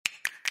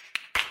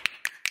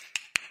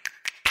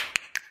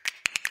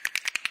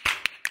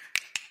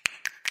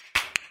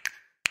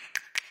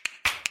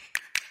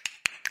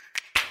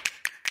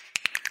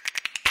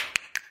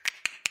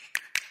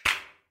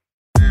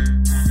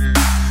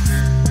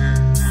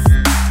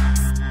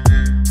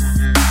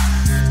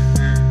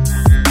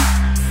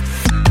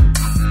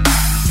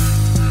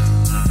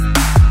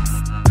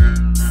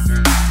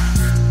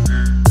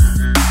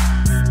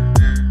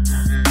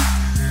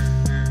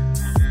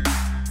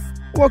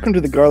Welcome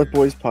to the Garlic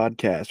Boys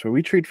podcast, where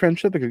we treat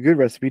friendship like a good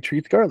recipe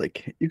treats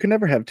garlic. You can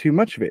never have too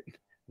much of it.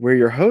 We're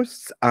your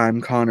hosts.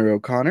 I'm Connor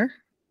O'Connor.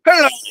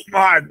 Hello,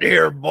 my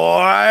dear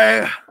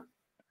boy.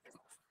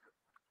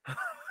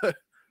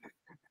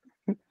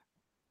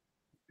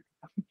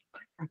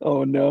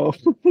 Oh no.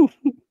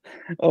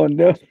 Oh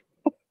no.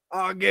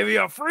 I'll give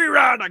you a free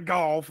round of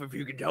golf if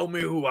you can tell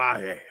me who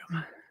I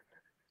am.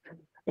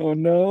 Oh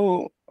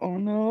no. Oh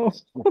no.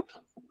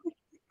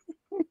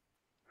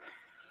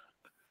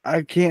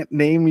 I can't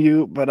name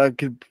you, but I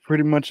could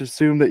pretty much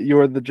assume that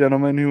you're the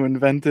gentleman who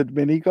invented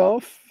mini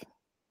golf.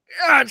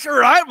 Yeah, that's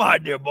right, my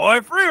dear boy.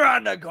 Free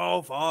round of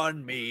golf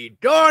on me,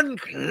 Don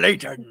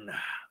Clayton.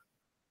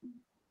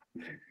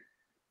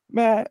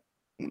 Matt,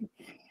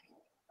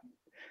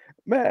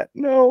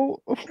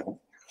 no.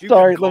 You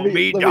Sorry, can call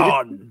me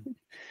Don.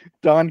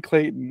 Don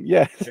Clayton,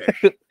 yes.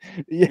 Yes.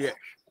 Yeah. Yes.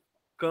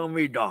 Call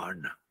me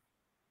Don.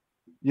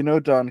 You know,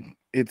 Don,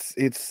 it's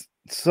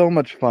so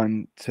much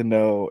fun to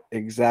know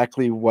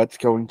exactly what's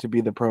going to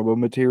be the promo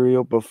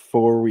material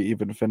before we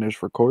even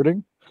finish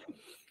recording.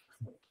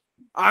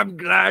 I'm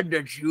glad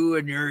that you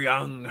and your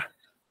young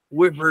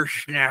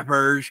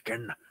whippersnappers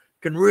can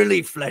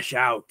really flesh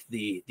out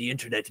the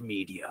internet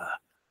media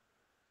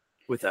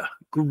with a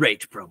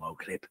great promo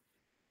clip.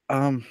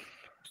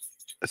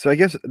 So I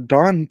guess,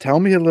 Don, tell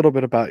me a little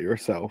bit about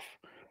yourself.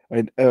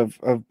 And of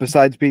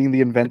besides being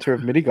the inventor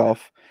of mini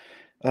golf,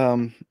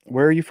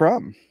 where are you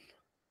from?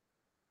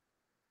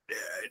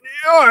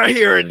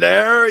 Here and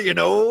there, you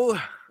know.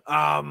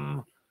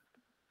 I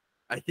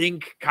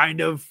think kind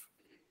of,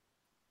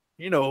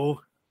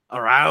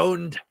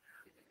 around.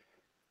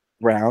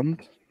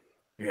 Round?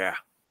 Yeah.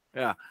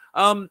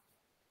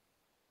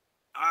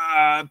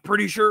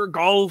 Pretty sure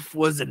golf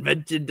was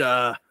invented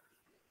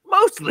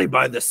mostly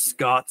by the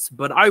Scots,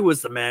 but I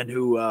was the man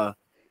who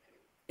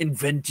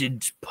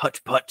invented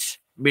putt-putt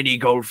mini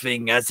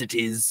golfing as it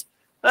is.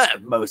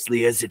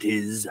 Mostly as it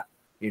is,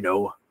 you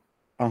know.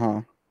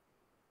 Uh-huh.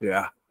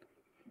 Yeah.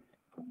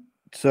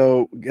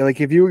 So, like,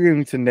 if you were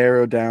going to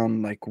narrow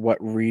down, like,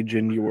 what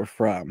region you were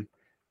from,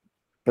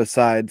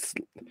 besides,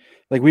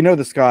 like, we know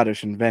the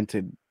Scottish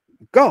invented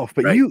golf,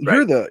 but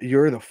you're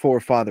the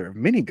forefather of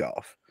mini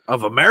golf.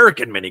 Of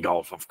American mini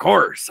golf, of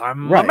course.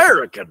 I'm Right.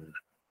 American.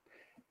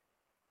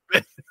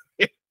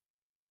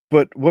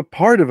 But what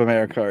part of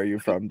America are you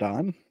from,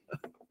 Don?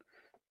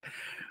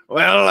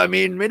 Well, I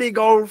mean, mini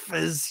golf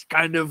has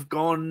kind of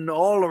gone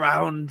all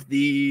around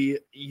the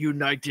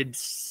United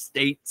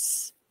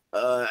States,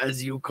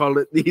 as you call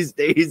it these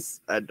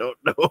days. I don't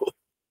know.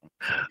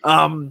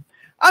 I'm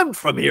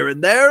from here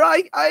and there.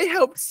 I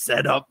helped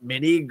set up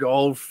mini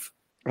golf.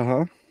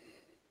 Uh-huh.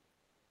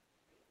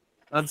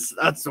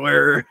 That's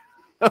where.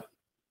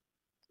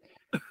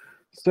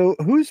 So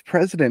who's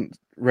president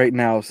right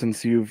now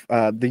since you've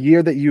the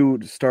year that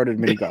you started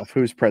mini golf?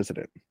 Who's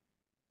president?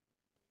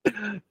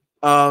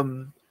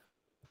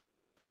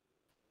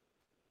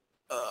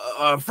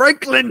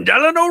 Franklin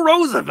Delano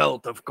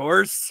Roosevelt, of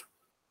course.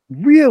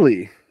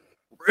 Really?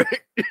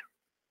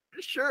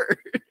 Sure.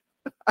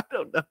 I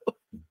don't know.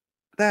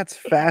 That's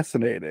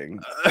fascinating.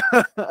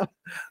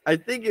 I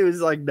think it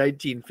was like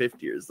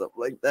 1950 or something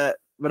like that,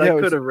 but Yeah, I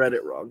could have read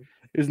it wrong.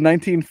 It was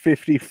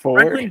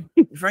 1954.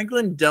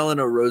 Franklin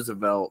Delano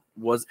Roosevelt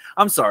was.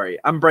 I'm sorry,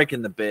 I'm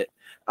breaking the bit.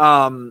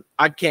 I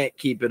can't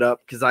keep it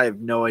up because I have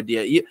no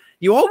idea.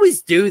 You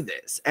always do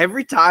this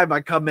every time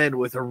I come in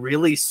with a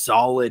really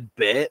solid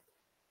bit.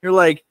 You're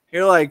like,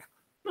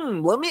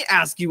 let me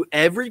ask you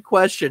every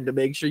question to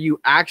make sure you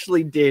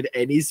actually did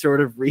any sort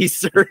of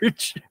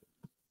research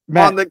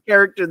on the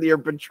character that you're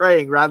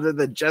portraying rather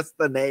than just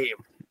the name.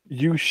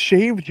 You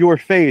shaved your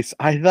face.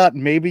 I thought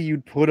maybe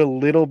you'd put a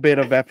little bit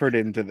of effort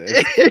into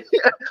this.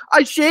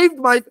 I shaved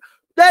my...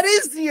 That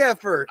is the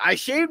effort. I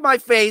shaved my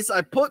face.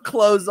 I put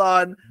clothes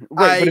on.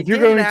 Right, but if you're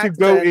going to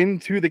go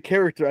into the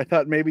character, I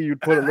thought maybe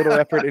you'd put a little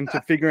effort into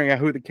figuring out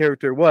who the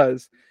character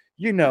was.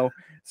 You know,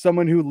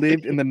 someone who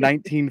lived in the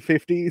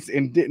 1950s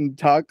and didn't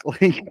talk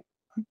like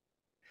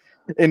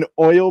an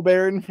oil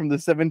baron from the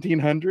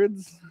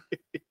 1700s.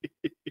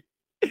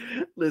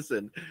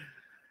 Listen,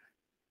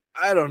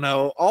 I don't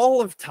know. All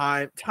of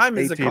time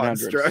is a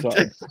construct.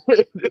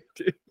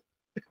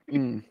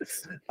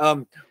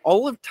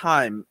 All of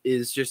time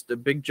is just a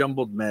big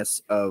jumbled mess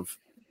of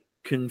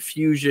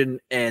confusion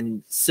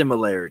and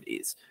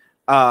similarities.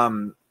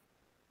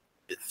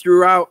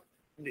 Throughout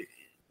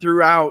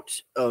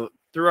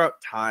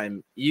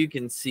time, you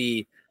can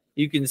see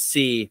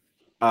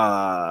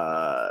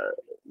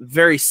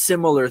very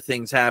similar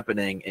things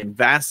happening in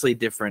vastly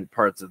different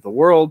parts of the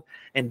world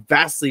and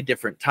vastly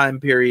different time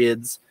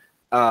periods.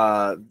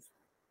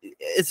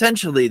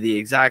 Essentially the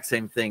exact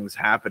same things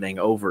happening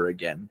over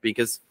again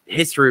because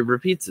history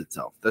repeats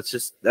itself. That's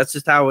just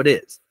how it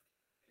is.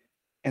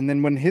 And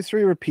then when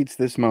history repeats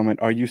this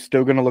moment, are you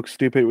still going to look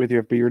stupid with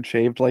your beard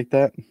shaved like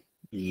that?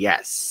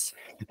 Yes.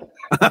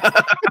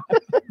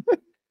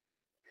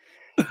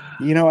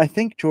 You know, I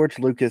think George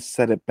Lucas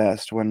said it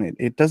best when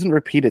it doesn't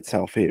repeat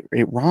itself. It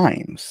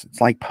rhymes. It's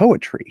like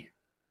poetry.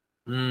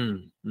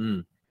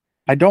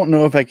 I I don't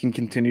know if I can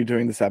continue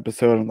doing this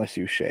episode unless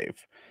you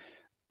shave.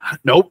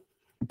 Nope.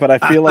 But I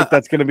feel like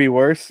that's going to be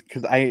worse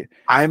because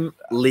I'm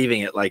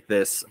leaving it like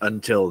this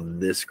until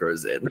this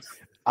grows in.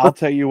 I'll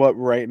tell you what,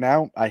 right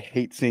now, I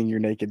hate seeing your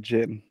naked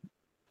chin.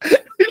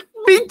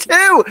 Me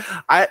too.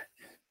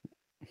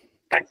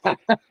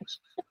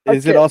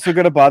 Is it also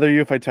going to bother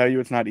you if I tell you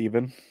it's not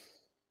even?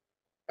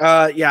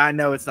 Yeah, I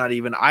know it's not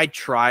even. I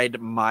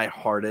tried my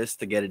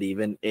hardest to get it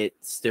even.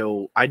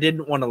 I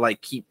didn't want to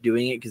like keep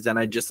doing it because then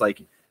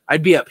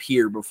I'd be up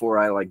here before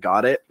I like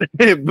got it,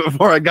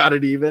 before I got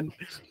it even.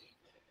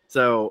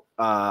 So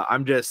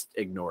I'm just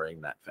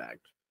ignoring that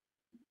fact.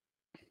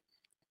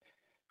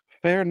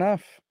 Fair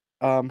enough.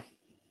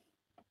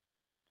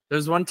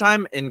 There's one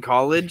time in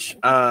college,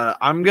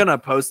 I'm gonna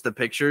post the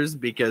pictures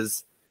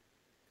because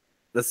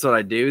that's what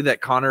I do. That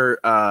Connor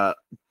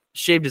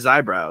shaved his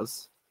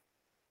eyebrows.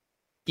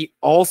 He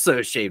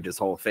also shaved his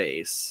whole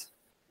face.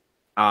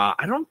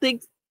 I don't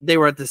think they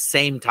were at the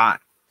same time.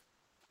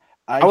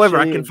 However,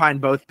 I can find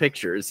both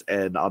pictures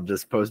and I'll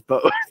just post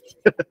both.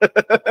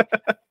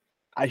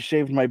 I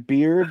shaved my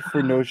beard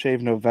for No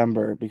Shave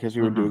November because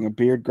we were doing a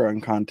beard growing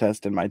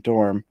contest in my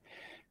dorm.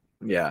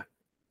 Yeah.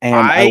 And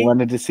I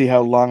wanted to see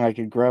how long I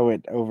could grow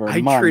it over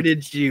a month. I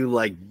treated you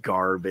like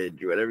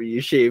garbage whenever you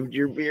shaved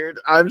your beard.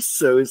 I'm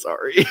so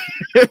sorry.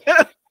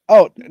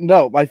 Oh,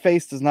 no, my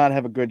face does not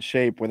have a good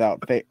shape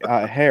without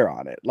hair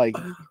on it. Like,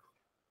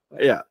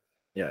 yeah.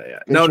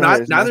 No,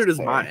 neither does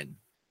mine.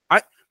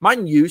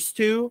 Mine used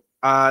to,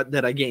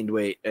 that I gained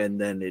weight and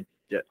then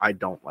I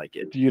don't like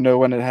it. Do you know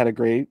when it had a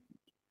great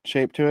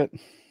shape to it?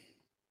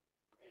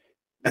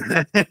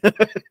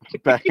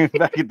 back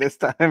at this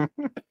time.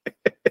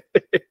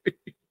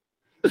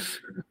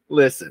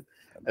 Listen,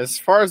 as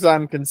far as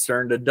I'm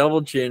concerned, a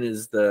double chin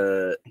is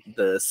the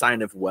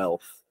sign of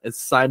wealth. It's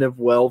a sign of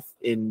wealth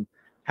in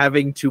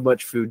having too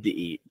much food to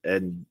eat.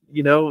 And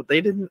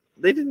they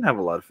didn't have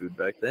a lot of food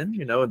back then,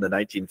 in the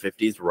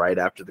 1950s, right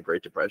after the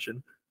Great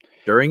Depression.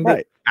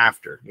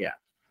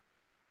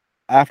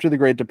 After the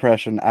Great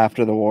Depression,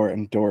 after the war,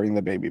 and during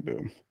the baby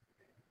boom.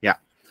 Yeah.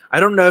 I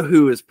don't know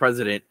who is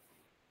president.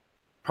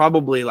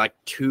 Probably like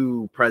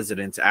 2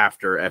 presidents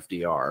after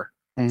FDR.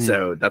 Mm-hmm.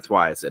 So that's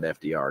why I said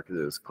FDR,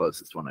 because it was the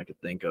closest one I could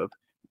think of.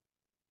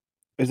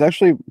 It's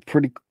actually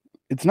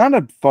it's not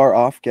a far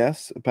off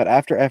guess, but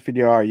after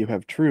FDR, you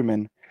have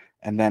Truman,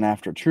 and then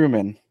after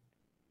Truman,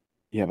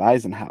 you have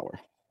Eisenhower.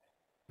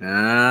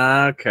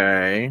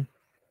 Okay.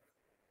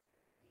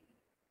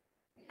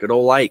 Good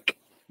old Ike.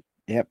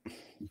 Yep.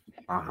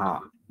 Uh-huh.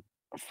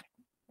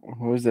 What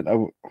was it?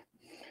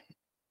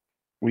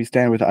 We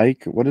stand with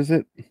Ike. What is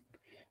it?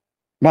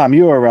 Mom,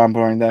 you were around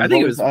born then. I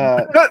think it was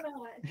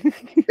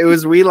it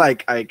was We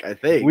Like Ike, I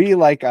think. We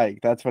Like Ike.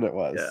 That's what it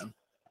was. Yeah.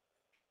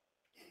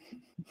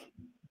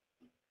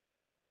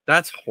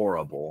 That's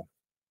horrible.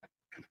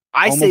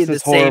 I say the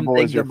same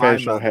thing to my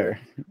mother.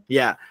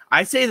 Yeah,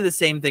 I say the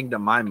same thing to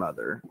my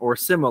mother or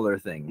similar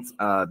things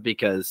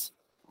because,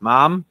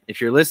 Mom, if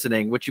you're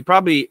listening, which you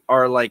probably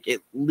are like at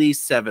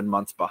least 7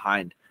 months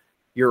behind,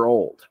 you're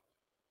old.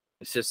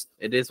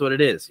 It is what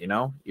it is,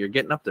 You're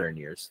getting up there in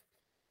years.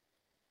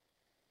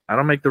 I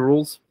don't make the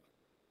rules.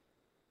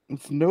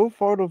 It's no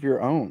fault of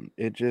your own.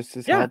 It just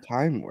is how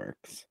time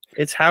works.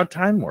 It's how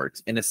time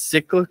works in a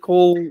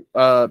cyclical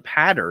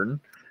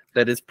pattern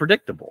that is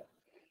predictable.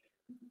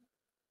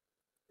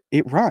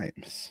 It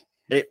rhymes.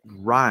 It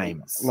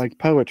rhymes. Like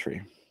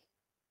poetry.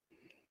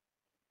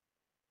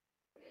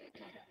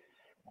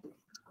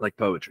 Like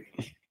poetry.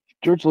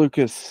 George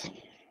Lucas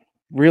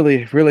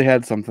really, really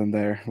had something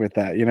there with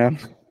that,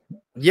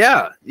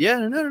 Yeah.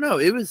 No.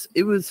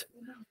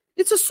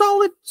 It's a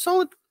solid.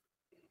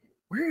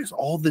 Where is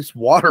all this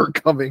water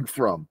coming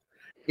from?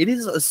 It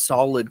is a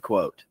solid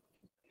quote.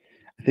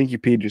 I think you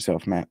peed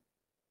yourself, Matt.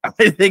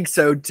 I think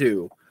so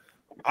too.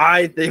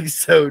 I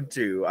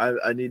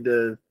need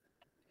to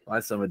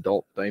buy some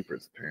adult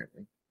diapers,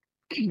 apparently.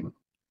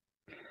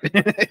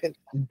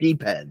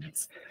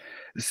 Depends.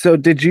 So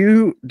did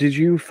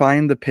you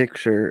find the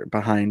picture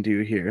behind you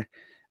here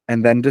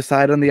and then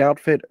decide on the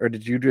outfit, or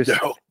did you just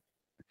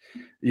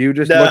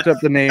looked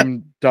up the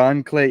name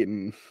Don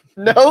Clayton?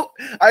 No,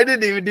 I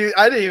didn't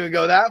even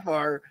go that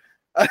far.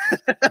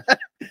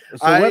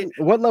 So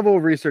what level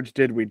of research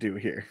did we do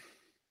here?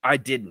 I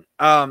didn't.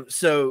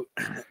 So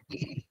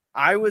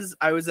I was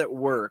at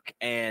work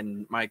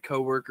and my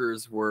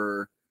coworkers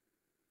were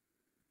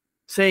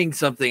saying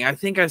something. I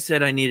think I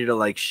said I needed to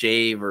like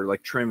shave or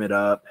like trim it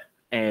up.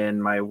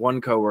 And my one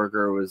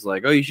coworker was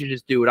like, "Oh, you should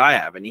just do what I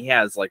have." And he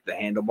has like the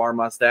handlebar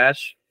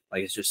mustache.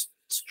 Like it's just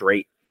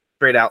straight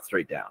out,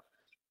 straight down.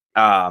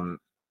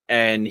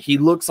 And he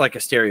looks like a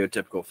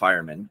stereotypical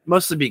fireman,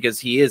 mostly because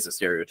he is a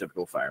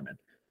stereotypical fireman.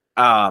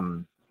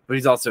 But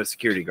he's also a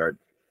security guard.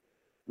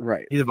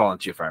 Right. He's a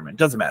volunteer fireman.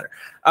 Doesn't matter.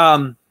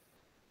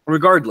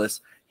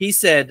 Regardless, he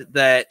said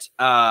that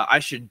I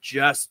should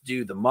just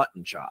do the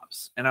mutton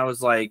chops. And I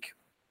was like,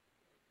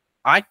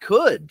 I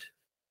could.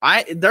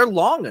 They're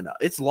long enough.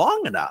 It's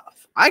long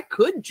enough. I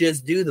could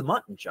just do the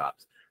mutton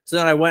chops. So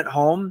then I went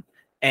home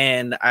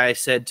and I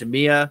said to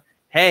Mia,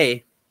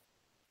 "Hey,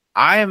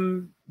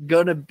 I'm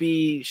gonna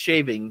be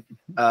shaving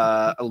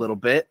a little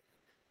bit.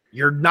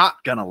 You're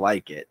not gonna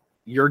like it.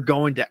 You're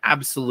going to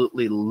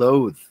absolutely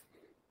loathe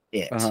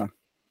it. Uh-huh.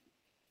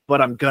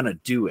 But I'm gonna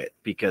do it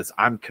because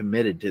I'm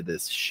committed to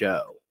this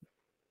show.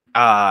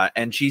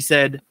 And she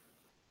said,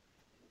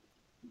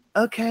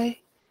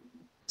 okay.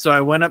 So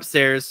I went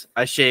upstairs,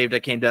 I shaved, I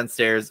came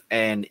downstairs,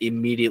 and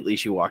immediately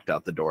she walked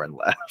out the door and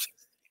left.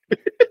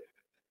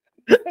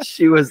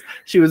 she was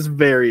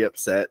very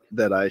upset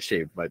that I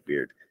shaved my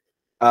beard.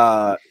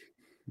 And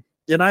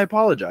I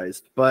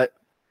apologized, but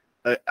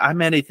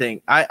I'm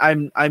anything.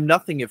 I'm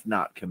nothing if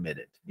not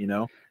committed, you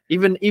know?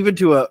 Even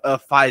to a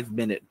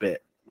 5-minute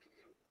bit.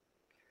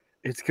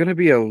 It's gonna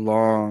be a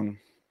long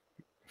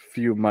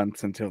few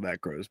months until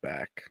that grows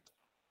back.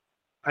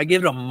 I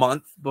give it a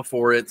month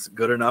before it's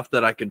good enough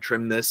that I can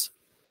trim this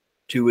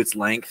to its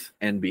length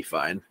and be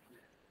fine.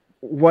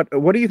 What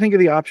do you think of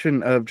the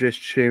option of just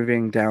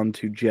shaving down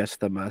to just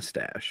the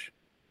mustache?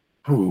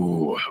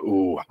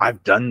 Ooh,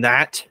 I've done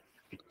that.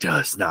 It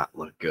does not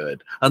look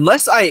good.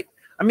 Unless I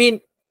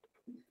mean,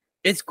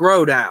 it's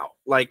grown out.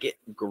 Like it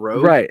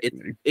grows. Right.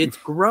 It's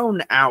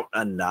grown out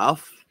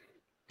enough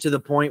to the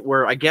point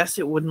where I guess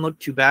it wouldn't look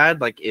too bad.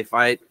 Like if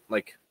I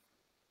like,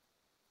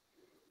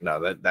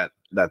 no,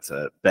 that's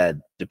a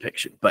bad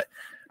depiction, but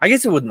I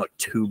guess it wouldn't look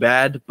too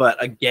bad.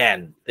 But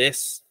again,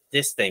 this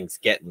thing's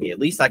getting me. At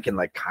least I can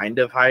like kind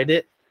of hide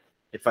it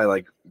if I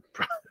like,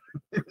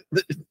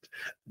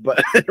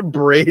 but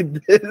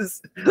braid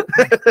this.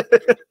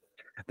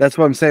 That's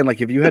what I'm saying.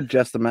 Like if you had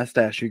just the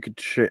mustache, you could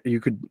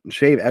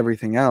shave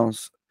everything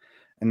else,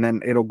 and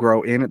then it'll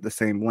grow in at the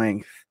same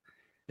length.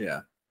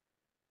 Yeah.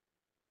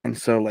 And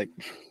so, like,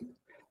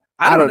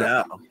 I don't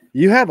know.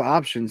 You have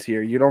options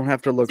here. You don't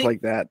have to look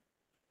like that.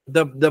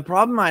 The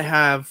problem I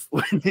have,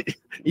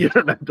 you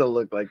don't have to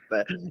look like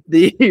that.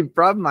 The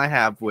problem I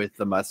have with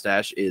the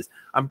mustache is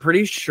I'm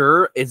pretty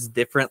sure it's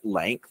different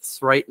lengths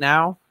right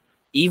now.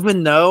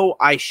 Even though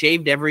I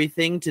shaved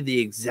everything to the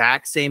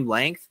exact same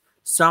length,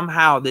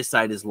 somehow this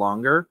side is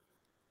longer.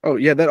 Oh,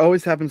 yeah, that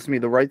always happens to me.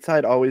 The right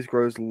side always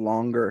grows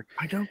longer.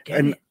 I don't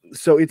get it.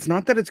 So it's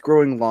not that it's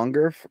growing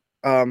longer,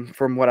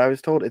 from what I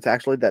was told. It's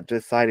actually that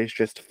this side is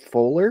just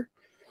fuller.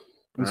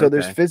 And so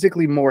there's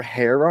physically more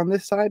hair on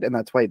this side, and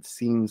that's why it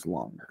seems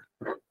longer.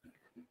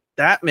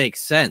 That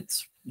makes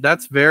sense.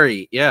 That's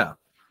very, yeah.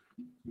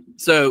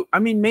 So, I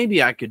mean,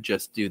 maybe I could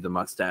just do the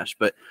mustache,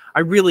 but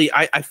I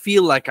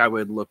feel like I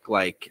would look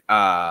like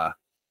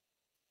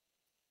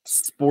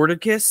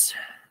Sporticus.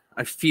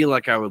 I feel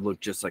like I would look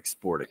just like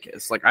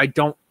Sporticus. Like, I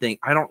don't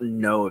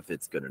know if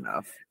it's good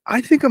enough.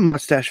 I think a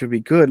mustache would be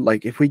good.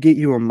 Like, if we get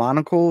you a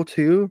monocle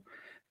too,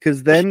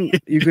 because then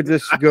you could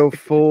just go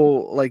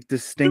full, like,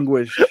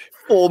 distinguished.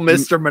 Full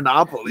Mr.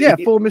 Monopoly. Yeah,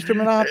 full Mr.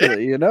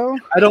 Monopoly, you know?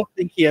 I don't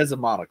think he has a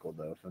monocle,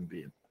 though, if I'm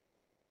being.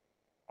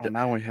 Oh,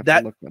 now we have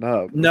to look that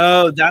up.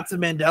 No, that's a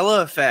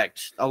Mandela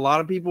effect. A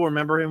lot of people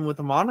remember him with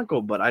a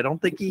monocle, but I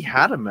don't think he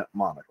had a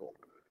monocle.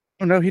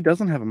 Oh, no, he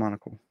doesn't have a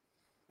monocle.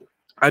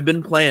 I've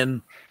been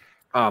playing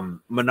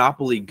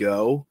Monopoly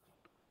Go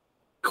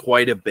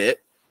quite a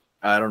bit.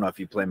 I don't know if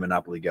you play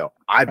Monopoly Go.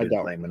 I've been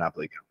playing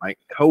Monopoly Go. My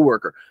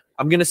coworker.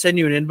 I'm going to send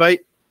you an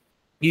invite.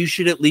 You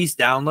should at least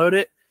download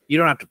it. You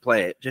don't have to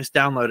play it. Just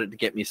download it to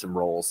get me some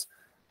rolls.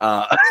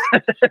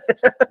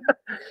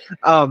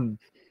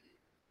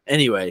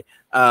 Anyway,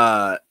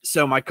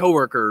 so my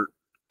coworker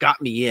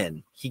got me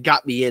in. He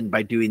got me in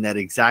by doing that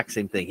exact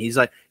same thing. He's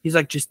like,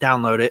 just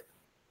download it.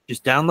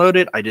 Just download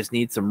it. I just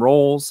need some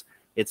rolls.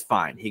 It's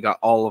fine. He got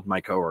all of my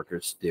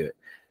coworkers to do it.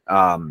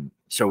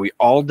 So we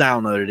all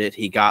downloaded it.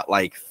 He got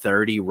like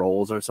 30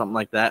 rolls or something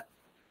like that,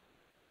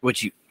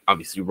 which you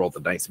obviously roll the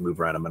dice and move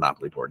around a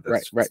Monopoly board.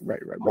 That's right.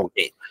 Roll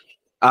game.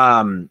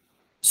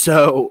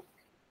 So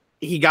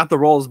he got the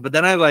rolls, but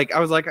then I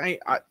was like,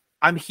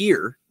 I'm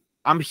here.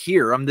 I'm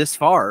this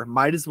far.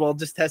 Might as well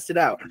just test it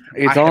out.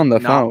 It's on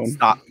the phone.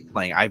 Stop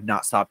playing. I've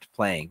not stopped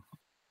playing.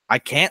 I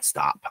can't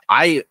stop.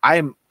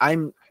 I'm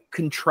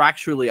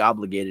contractually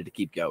obligated to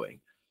keep going.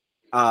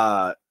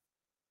 No,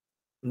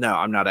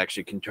 I'm not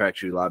actually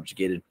contractually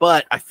obligated,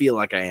 but I feel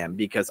like I am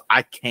because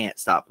I can't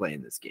stop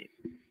playing this game.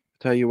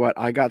 Tell you what,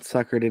 I got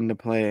suckered into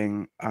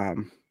playing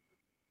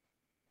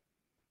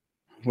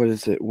what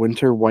is it?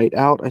 Winter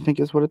Whiteout, I think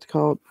is what it's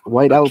called.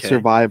 Whiteout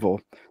Survival.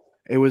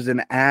 It was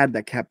an ad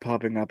that kept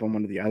popping up on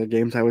one of the other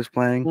games I was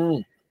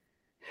playing.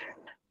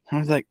 I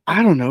was like,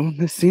 I don't know.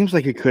 This seems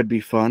like it could be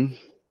fun.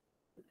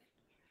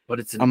 But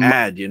it's an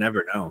ad. You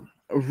never know.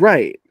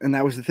 Right. And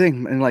that was the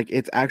thing. And like,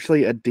 it's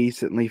actually a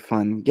decently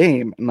fun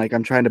game. And like,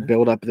 I'm trying to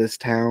build up this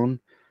town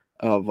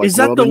of like. Is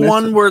that the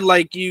one where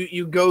like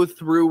you go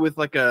through with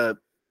like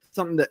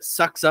something that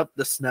sucks up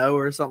the snow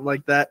or something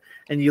like that?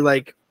 And you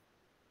like.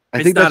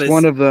 I think that's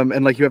one of them.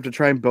 And like, you have to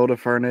try and build a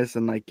furnace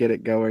and like get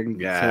it going.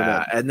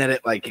 Yeah. And then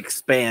it like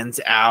expands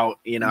out,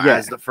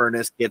 as the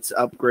furnace gets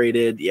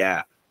upgraded.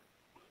 Yeah.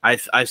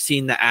 I've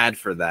seen the ad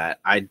for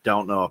that. I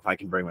don't know if I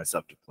can bring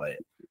myself to play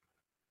it.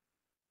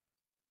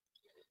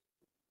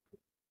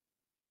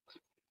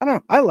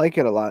 I like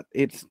it a lot.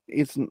 It's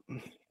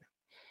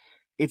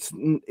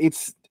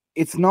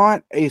it's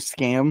not a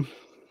scam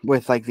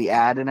with like the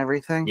ad and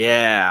everything.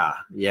 Yeah.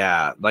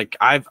 Like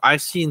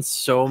I've seen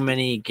so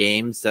many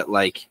games that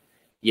like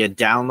you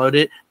download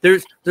it.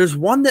 There's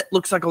one that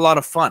looks like a lot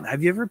of fun.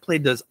 Have you ever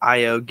played those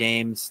IO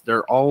games?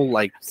 They're all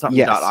like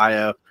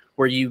something.io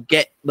where you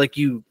get like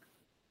you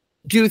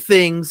do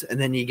things and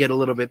then you get a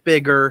little bit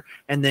bigger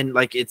and then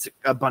like it's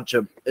a bunch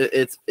of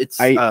I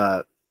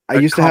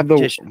used to have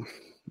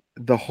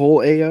the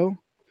whole AO.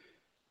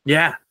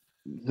 Yeah.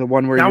 The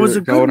one where that you was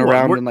were a going good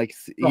around one. and like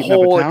The eating up a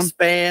whole town.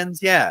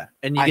 expands, yeah.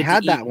 And you I get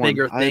had to that eat one.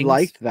 bigger things. I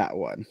liked that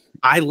one.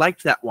 I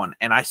liked that one.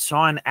 And I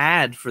saw an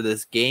ad for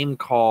this game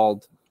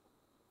called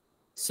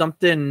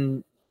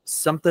something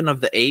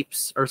of the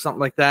apes or something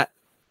like that.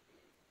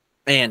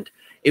 And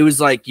it was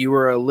like you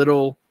were a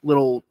little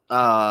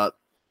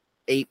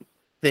ape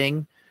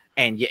thing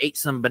and you ate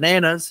some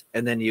bananas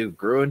and then you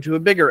grew into a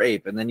bigger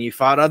ape and then you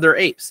fought other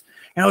apes.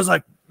 And I was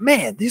like,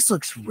 man, this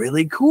looks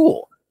really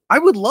cool. I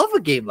would love a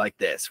game like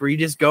this where you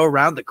just go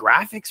around. The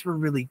graphics were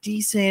really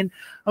decent.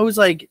 I was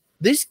like,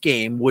 this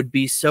game would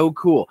be so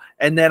cool.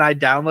 And then I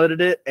downloaded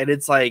it and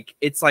it's like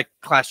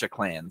Clash of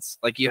Clans.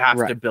 Like you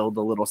have to build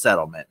a little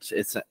settlement.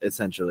 It's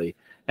essentially.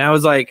 And I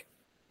was like,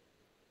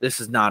 this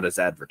is not as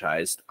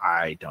advertised.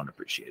 I don't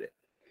appreciate it.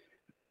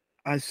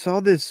 I saw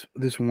this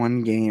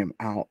one game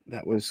out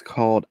that was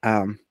called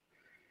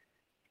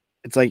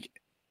it's like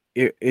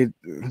it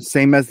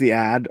same as the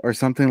ad or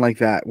something like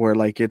that, where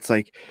like it's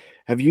like,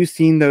 have you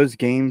seen those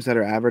games that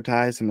are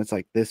advertised and it's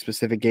like this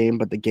specific game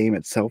but the game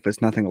itself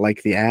is nothing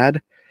like the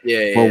ad?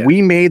 Yeah.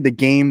 We made the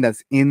game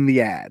that's in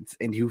the ads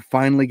and you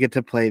finally get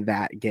to play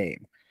that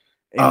game.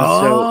 And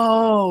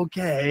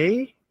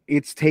okay.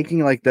 It's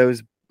taking like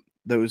those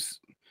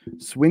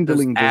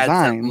swindling ads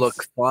designs that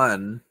look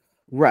fun,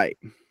 right?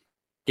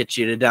 Get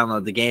you to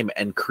download the game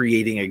and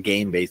creating a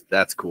game base.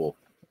 That's cool.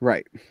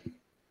 Right.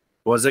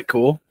 Was it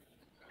cool?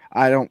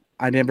 I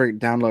never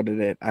downloaded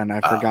it and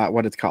I forgot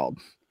what it's called.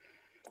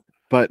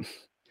 But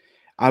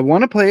I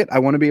want to play it. I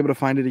want to be able to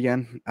find it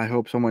again. I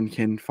hope someone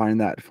can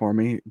find that for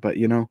me. But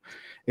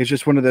it's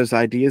just one of those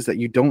ideas that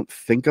you don't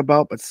think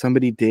about, but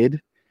somebody did.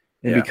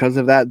 And because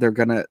of that, they're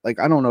gonna like,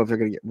 I don't know if they're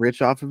gonna get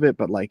rich off of it,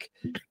 but like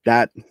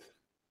that,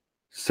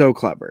 so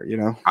clever,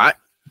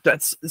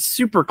 That's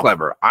super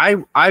clever.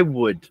 I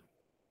would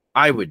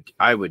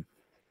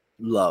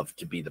love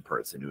to be the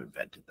person who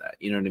invented that.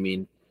 You know what I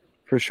mean?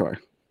 For sure.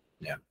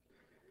 Yeah.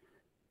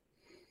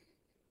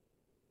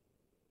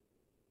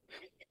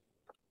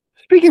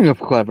 Speaking of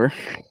clever,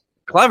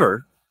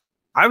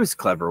 I was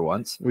clever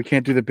once. We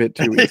can't do the bit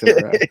 2 weeks in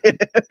a row.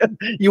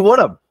 You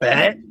want to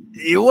bet?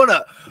 You want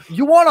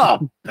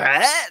to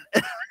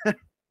bet?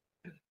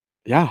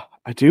 Yeah,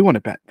 I do want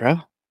to bet, bro.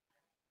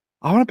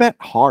 I want to bet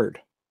hard.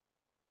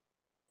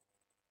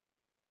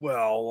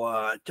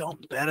 Well,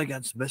 don't bet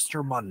against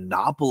Mr.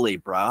 Monopoly,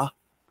 bruh.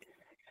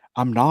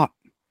 I'm not.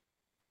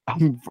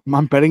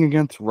 I'm betting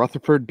against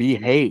Rutherford B.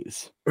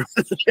 Hayes.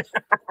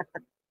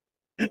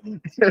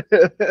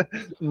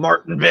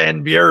 Martin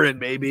Van Buren,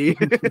 baby.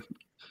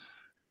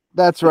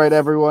 That's right,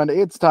 everyone.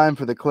 It's time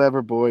for the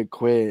Clever Boy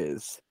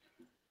quiz.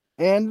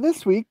 And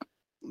this week,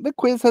 the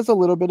quiz has a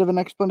little bit of an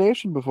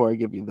explanation before I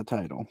give you the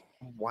title.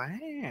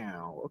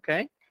 Wow.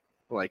 Okay.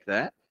 Like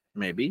that,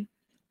 maybe.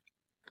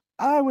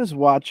 I was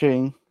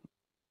watching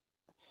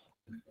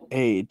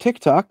a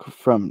TikTok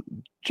from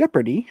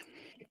Jeopardy,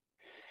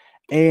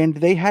 and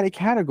they had a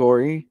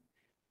category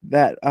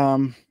that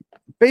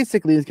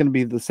basically is going to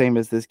be the same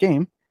as this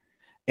game,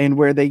 and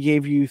where they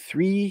gave you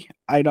 3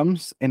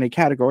 items in a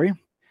category,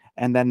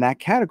 and then that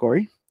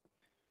category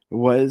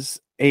was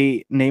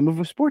a name of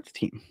a sports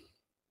team.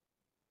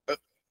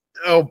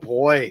 Oh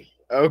boy.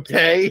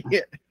 Okay.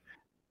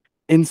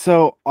 And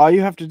so all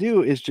you have to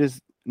do is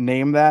just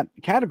name that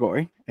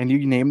category and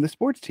you name the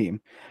sports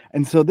team.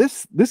 And so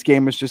this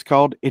game is just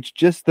called It's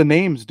Just the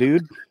Names,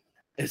 dude.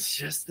 It's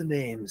just the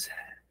names.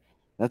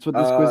 That's what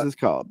this quiz is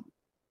called.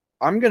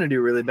 I'm gonna do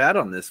really bad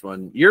on this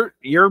one. You're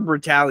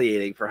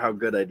retaliating for how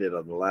good I did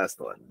on the last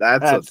one.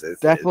 That's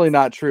definitely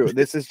not true.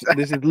 This is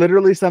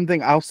literally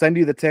something. I'll send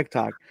you the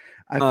TikTok.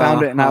 I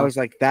found it and I was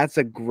like, that's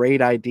a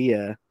great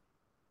idea.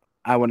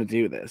 I want to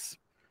do this.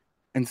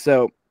 And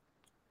so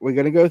we're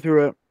gonna go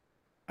through it.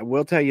 I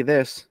will tell you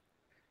this.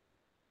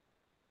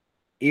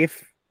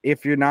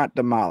 If you're not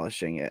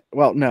demolishing it,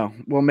 well, no,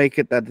 we'll make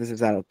it that this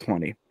is out of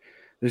 20.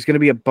 There's going to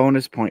be a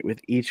bonus point with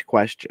each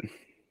question.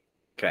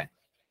 Okay.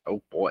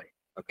 Oh boy.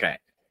 Okay.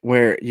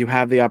 Where you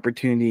have the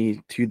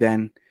opportunity to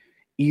then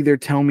either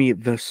tell me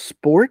the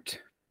sport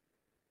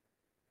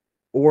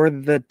or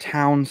the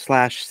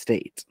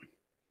town/state.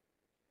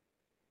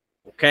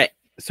 Okay.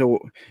 So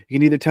you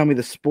can either tell me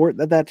the sport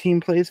that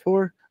team plays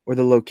for or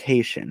the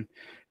location,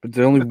 but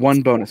there's only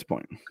one bonus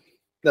point.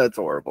 That's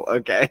horrible.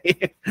 Okay.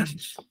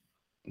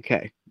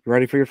 Okay. You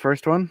ready for your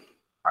first one?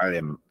 I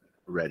am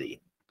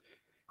ready.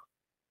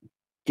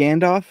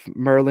 Gandalf,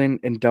 Merlin,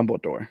 and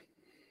Dumbledore.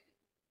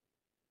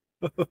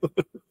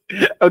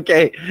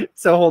 Okay,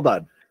 so hold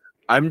on.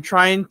 I'm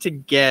trying to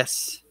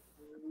guess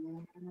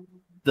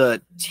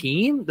the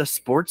team, the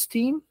sports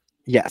team.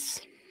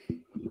 Yes.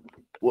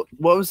 What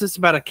was this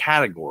about a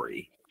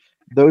category?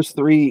 Those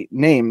three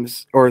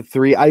names or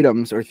three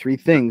items or three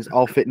things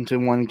all fit into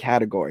one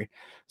category.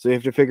 So you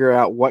have to figure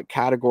out what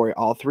category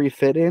all three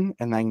fit in,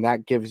 and then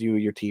that gives you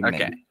your team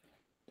Okay. name.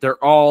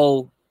 They're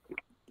all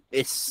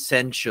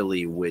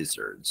essentially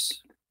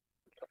wizards.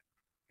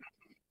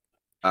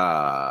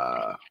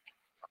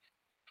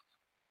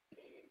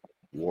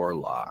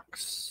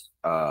 Warlocks,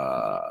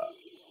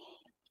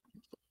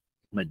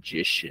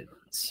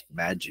 magicians,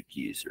 magic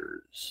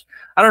users.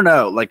 I don't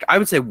know. Like, I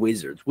would say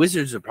wizards.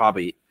 Wizards would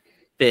probably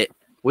fit.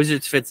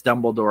 Wizards fits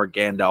Dumbledore,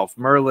 Gandalf,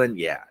 Merlin.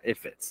 Yeah, it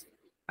fits.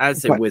 I'd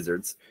say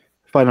wizards.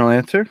 Final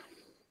answer?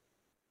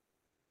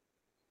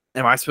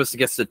 Am I supposed to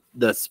guess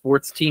the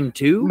sports team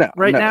too?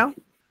 Now?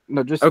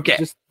 No, just okay.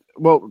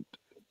 Well,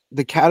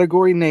 the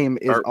category name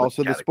is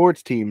also the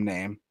sports team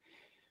name.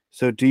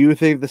 So do you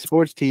think the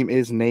sports team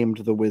is named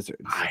the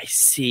Wizards? I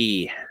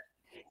see.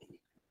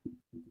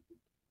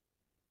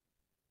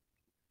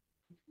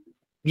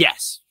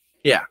 Yes.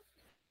 Yeah.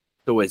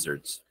 The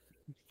Wizards.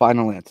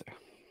 Final answer.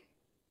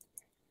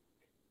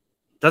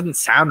 Doesn't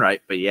sound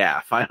right, but yeah,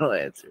 final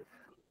answer.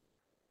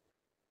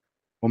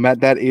 Well,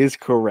 Matt, that is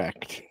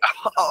correct.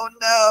 Oh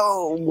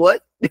no!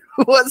 What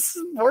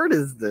sport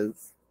is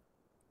this?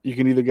 You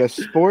can either guess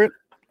sport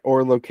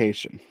or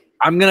location.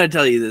 I'm gonna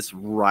tell you this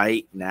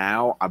right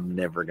now. I'm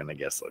never gonna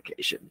guess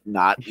location,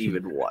 not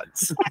even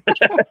once.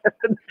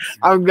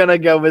 I'm gonna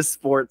go with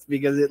sports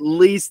because at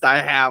least I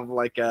have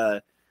like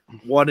a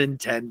 1 in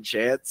 10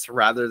 chance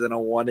rather than a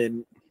 1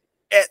 in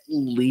at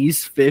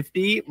least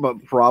 50,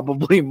 but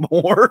probably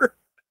more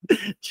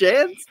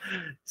chance.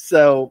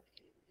 So,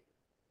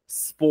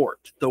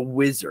 sport, the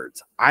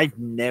Wizards. I've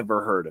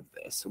never heard of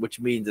this, which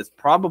means it's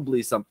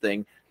probably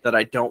something that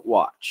I don't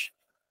watch.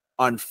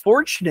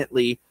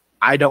 Unfortunately,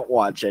 I don't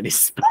watch any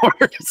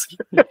sports.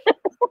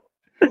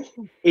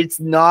 It's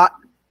not.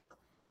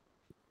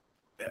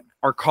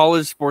 Are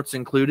college sports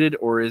included,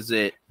 or is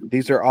it?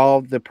 These are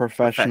all the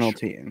professional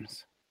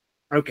teams.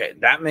 Okay,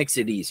 that makes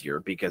it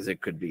easier because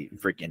it could be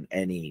freaking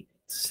any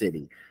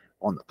city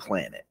on the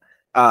planet.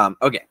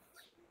 Okay.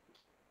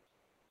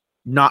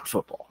 Not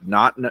football,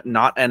 not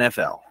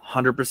NFL,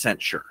 100%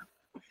 sure.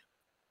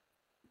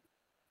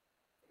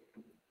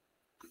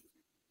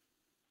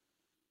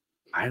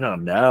 I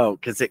don't know,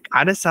 because it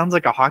kind of sounds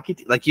like a hockey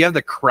team. Like you have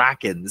the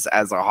Krakens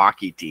as a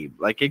hockey team.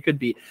 Like it could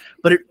be,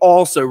 but it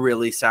also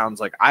really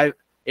sounds like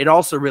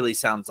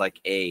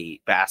a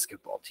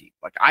basketball team.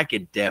 Like I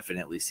could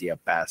definitely see a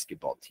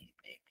basketball team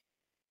name.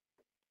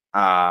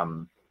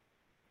 All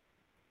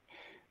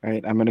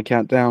right, I'm gonna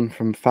count down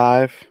from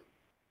 5,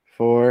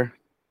 4,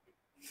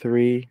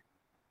 3,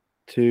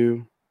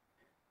 2,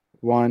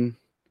 1.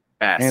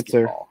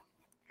 Answer.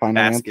 Final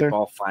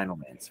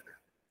answer.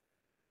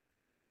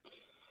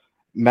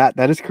 Matt,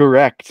 that is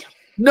correct.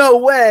 No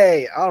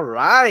way. All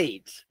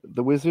right.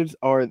 The Wizards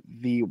are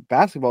the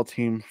basketball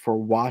team for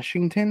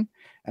Washington,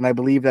 and I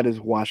believe that is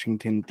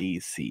Washington,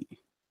 D.C.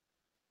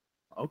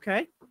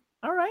 Okay.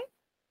 All right.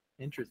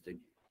 Interesting.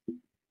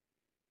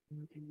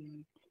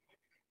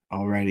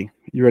 Alrighty.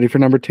 You ready for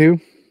number 2?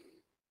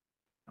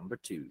 Number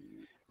 2.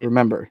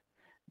 Remember,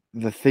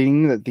 the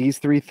thing that these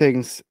three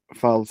things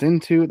falls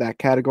into, that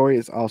category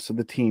is also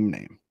the team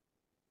name.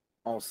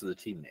 Also the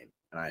team name.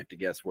 And I have to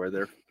guess what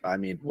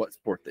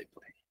sport they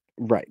play.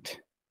 Right.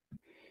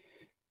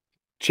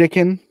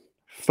 Chicken,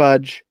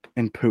 fudge,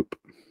 and poop.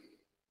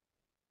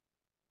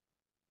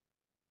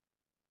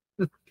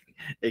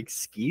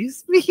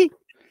 Excuse me? You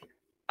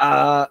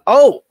know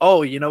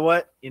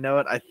what?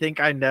 I think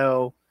I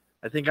know.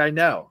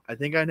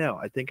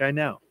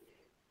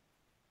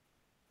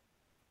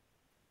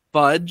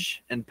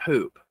 Fudge and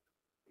poop.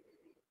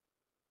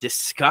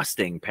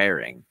 Disgusting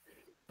pairing.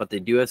 But they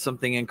do have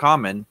something in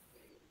common.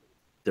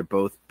 They're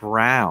both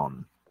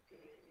brown.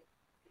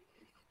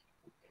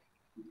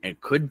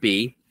 It could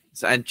be.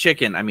 And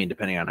chicken,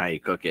 depending on how you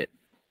cook it,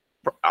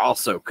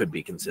 also could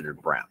be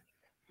considered brown.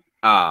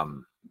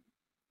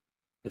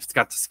 If it's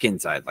got the skin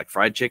side, like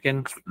fried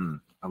chicken.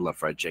 I love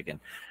fried chicken.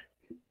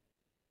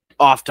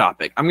 Off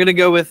topic. I'm going to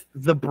go with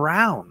the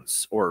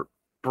Browns or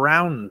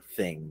brown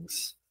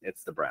things.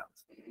 It's the Browns.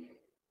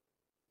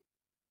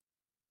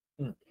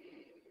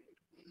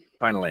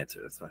 Final answer.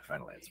 That's my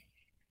final answer.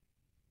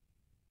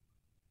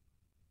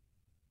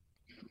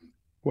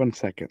 1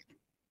 second.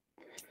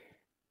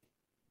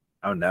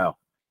 Oh no.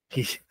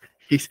 He's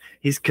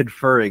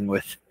conferring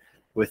with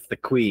the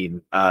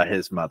queen,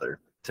 his mother,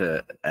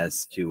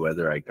 as to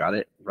whether I got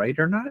it right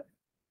or not.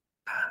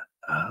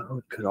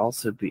 It could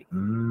also be.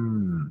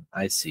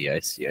 I see.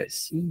 Okay,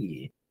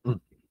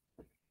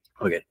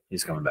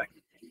 he's coming back.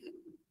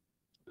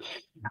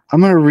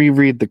 I'm going to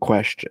reread the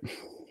question.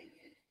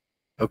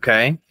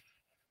 Okay.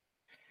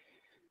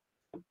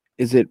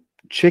 Is it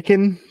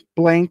chicken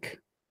blank,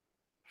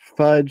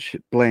 fudge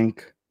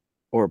blank,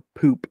 or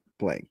poop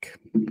blank?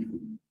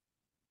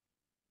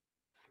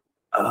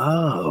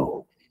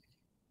 Oh.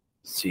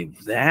 See,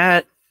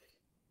 that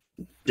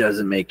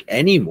doesn't make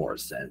any more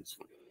sense.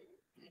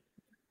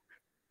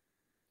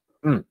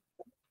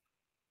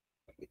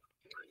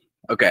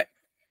 Okay.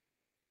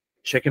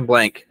 Chicken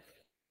blank,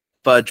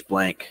 fudge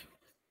blank,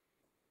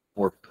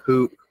 or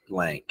poop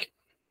blank.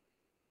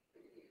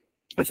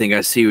 I think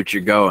I see what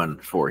you're going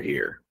for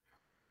here.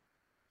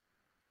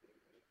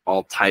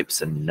 All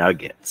types of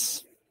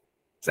nuggets.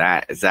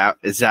 Is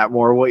that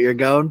more what you're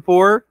going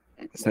for?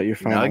 Is that your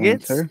final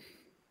Nuggets? answer?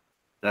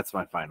 That's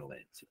my final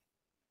answer.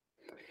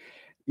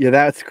 Yeah,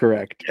 that's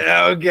correct.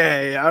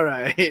 Okay, all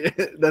right.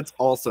 That's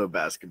also a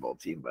basketball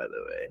team, by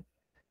the way.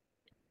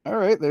 All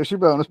right, there's your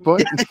bonus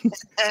point.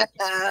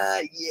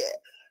 Yeah,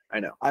 I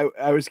know.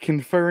 I was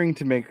conferring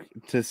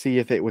to see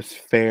if it was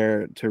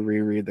fair to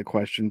reread the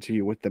question to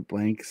you with the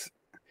blanks.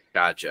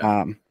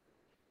 Gotcha.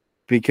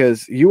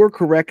 Because you were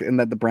correct in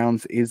that the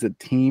Browns is a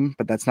team,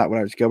 but that's not what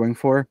I was going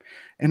for,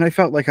 and I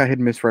felt like I had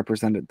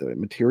misrepresented the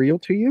material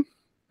to you.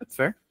 That's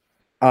fair.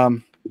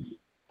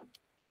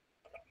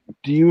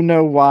 Do you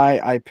know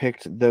why I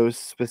picked those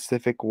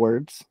specific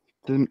words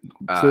to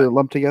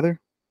lump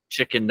together?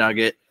 Chicken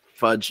nugget,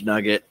 fudge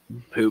nugget,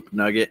 poop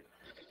nugget.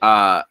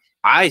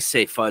 I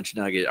say fudge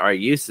nugget, or I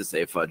used to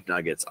say fudge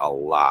nuggets a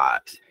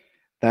lot.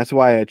 That's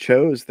why I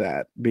chose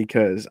that,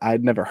 because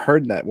I'd never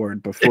heard that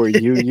word before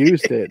you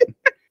used it.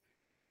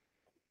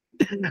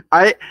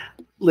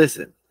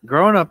 Listen,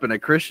 growing up in a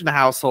Christian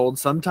household,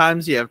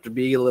 sometimes you have to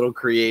be a little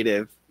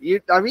creative.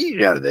 You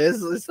know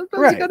this.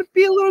 Sometimes you got to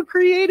be a little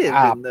creative.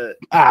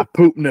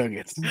 Poop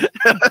nuggets.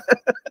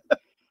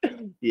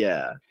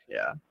 Yeah.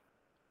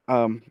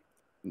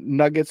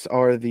 Nuggets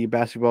are the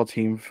basketball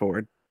team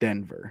for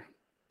Denver.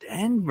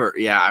 Denver.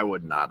 Yeah, I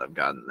would not have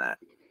gotten that.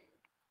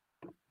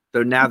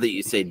 So now that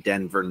you say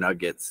Denver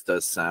Nuggets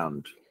does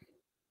sound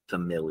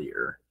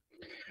familiar.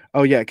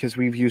 Oh, yeah, because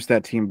we've used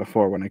that team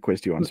before when I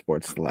quizzed you on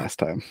sports the last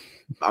time.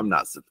 I'm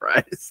not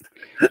surprised.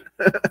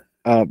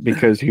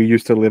 Because you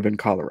used to live in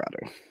Colorado.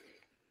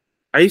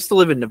 I used to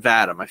live in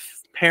Nevada. My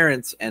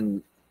parents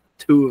and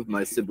two of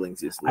my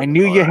siblings used to live I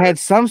knew you had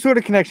some sort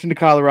of connection to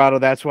Colorado.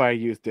 That's why I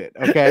used it.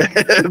 Okay.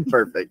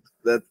 Perfect.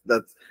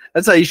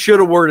 That's how you should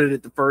have worded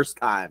it the first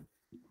time.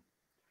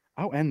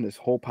 I'll end this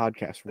whole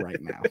podcast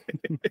right now.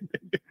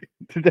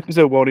 This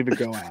episode won't even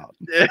go out.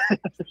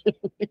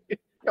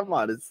 Come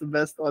on, it's the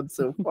best one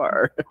so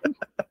far.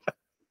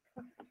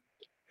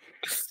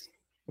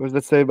 What does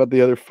that say about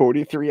the other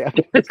 43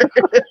 episodes?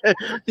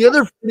 The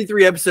other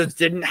 43 episodes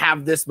didn't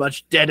have this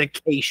much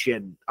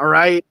dedication. All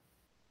right.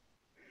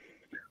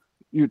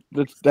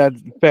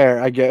 That's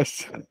fair, I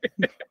guess.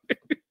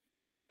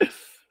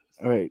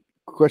 All right.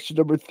 Question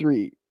number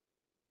 3.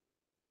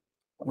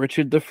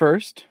 Richard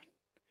I,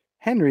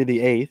 Henry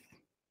VIII,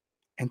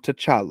 and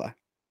T'Challa.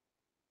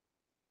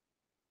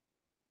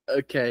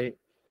 Okay.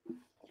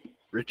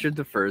 Richard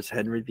I,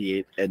 Henry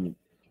VIII, and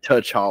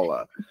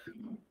T'Challa.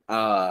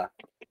 I'm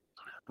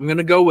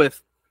gonna go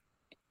with.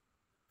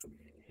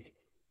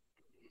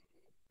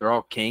 They're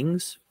all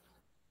kings.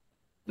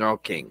 They're all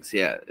kings.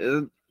 Yeah,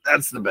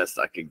 that's the best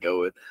I could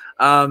go with.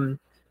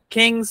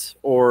 Kings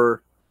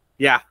or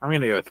yeah, I'm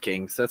gonna go with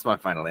kings. That's my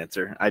final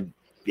answer.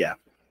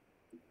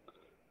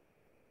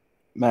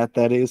 Matt,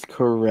 that is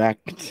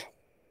correct.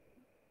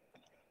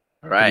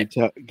 All right.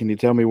 Can you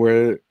tell me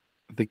where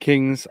the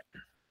Kings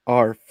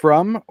are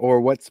from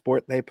or what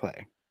sport they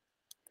play?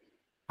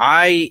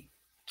 I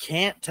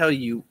can't tell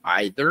you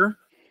either.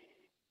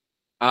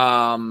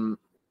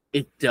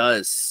 It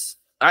does.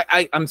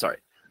 I'm sorry.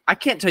 I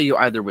can't tell you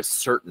either with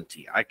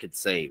certainty. I could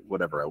say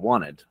whatever I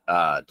wanted.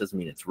 Doesn't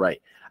mean it's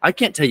right. I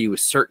can't tell you with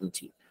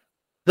certainty.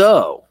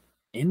 Though,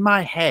 in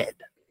my head,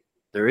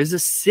 there is a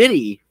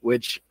city,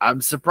 which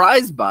I'm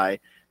surprised by.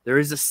 There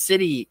is a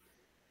city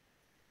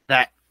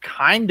that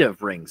kind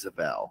of rings a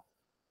bell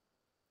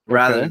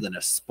rather than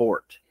a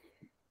sport.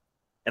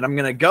 And I'm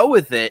going to go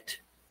with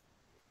it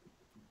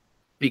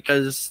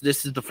because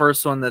this is the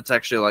first one that's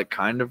actually like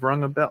kind of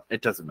rung a bell.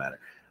 It doesn't matter.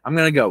 I'm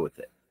going to go with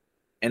it.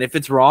 And if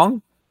it's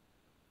wrong,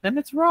 then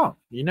it's wrong.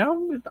 You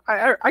know,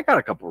 I got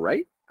a couple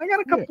right.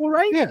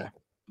 Right. Yeah.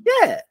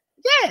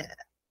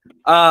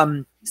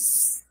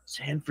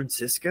 San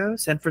Francisco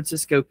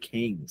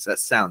Kings. That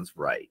sounds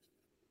right.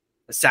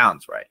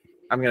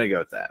 I'm going to go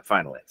with that.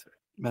 Final answer.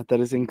 Matt,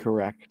 that is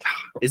incorrect.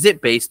 Is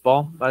it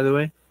baseball, by the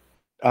way?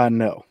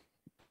 No.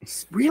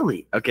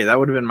 Really? Okay, that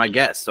would have been my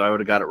guess, so I would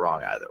have got it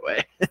wrong either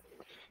way.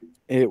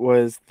 It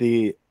was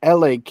the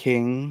LA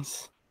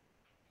Kings.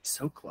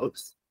 So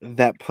close.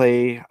 That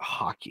play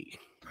hockey.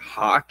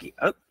 Hockey.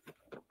 Oh.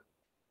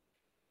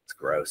 It's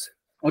gross.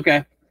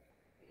 Okay.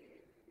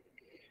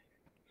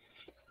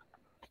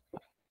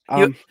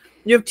 You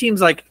have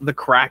teams like the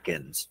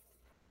Krakens,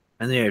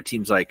 and then you have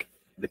teams like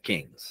the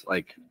Kings.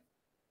 Like,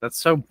 that's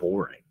so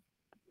boring.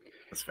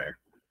 That's fair.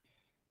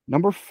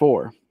 Number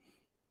 4.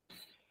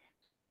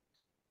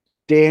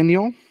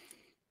 Daniel,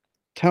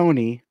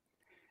 Tony,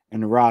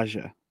 and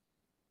Raja.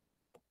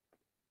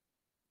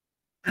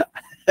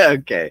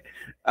 Okay.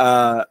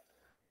 I'm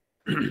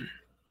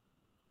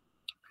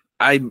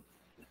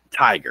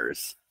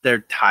Tigers.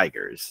 They're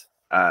Tigers.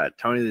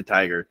 Tony the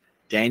Tiger,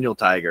 Daniel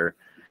Tiger.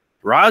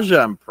 Raja,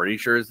 I'm pretty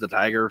sure is the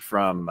tiger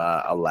from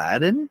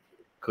Aladdin.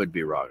 Could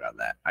be wrong on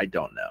that. I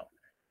don't know.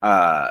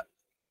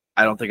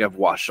 I don't think I've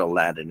watched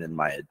Aladdin in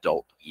my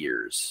adult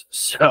years,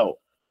 so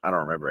I don't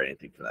remember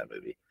anything from that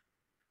movie.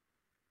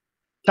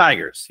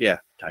 Tigers, yeah,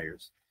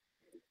 tigers.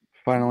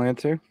 Final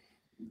answer?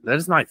 That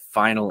is my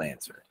final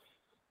answer.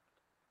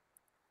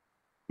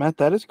 Matt,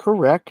 that is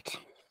correct.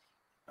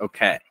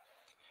 Okay.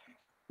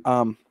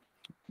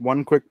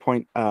 One quick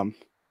point.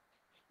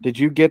 Did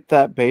you get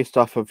that based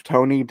off of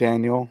Tony,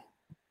 Daniel?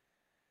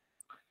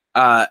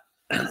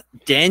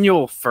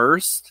 Daniel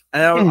first.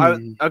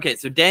 And okay,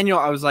 so Daniel,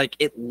 I was like,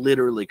 it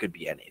literally could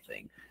be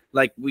anything.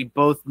 Like, we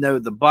both know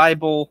the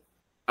Bible,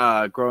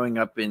 growing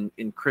up in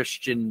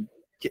Christianity.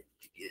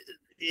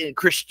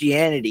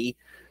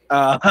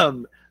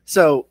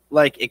 So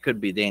like, it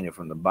could be Daniel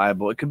from the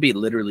Bible. It could be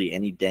literally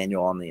any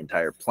Daniel on the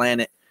entire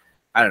planet.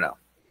 I don't know.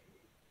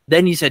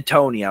 Then you said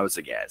Tony. I was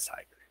like, yeah, it's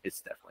Tiger.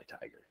 It's definitely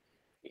Tiger.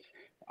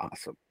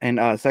 Awesome.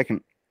 And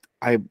second,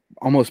 I'm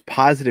almost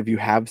positive you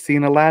have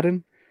seen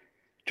Aladdin,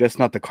 just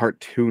not the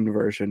cartoon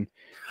version,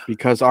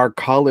 because our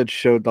college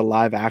showed the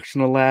live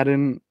action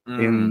Aladdin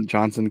in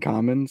Johnson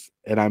Commons,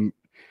 and I'm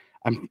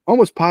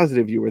almost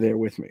positive you were there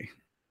with me.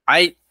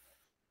 I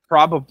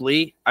forgot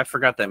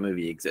that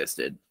movie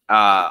existed.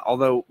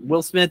 Although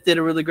Will Smith did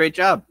a really great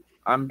job.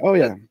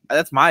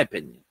 That's my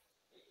opinion.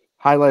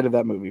 Highlight of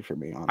that movie for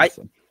me,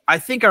 honestly. I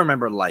think I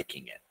remember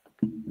liking it.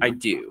 I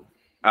do.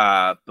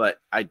 But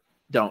I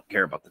don't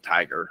care about the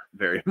tiger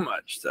very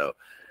much. So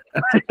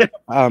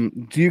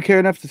do you care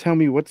enough to tell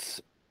me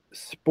what's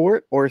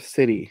sport or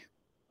city?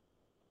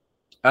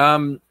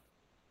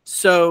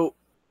 So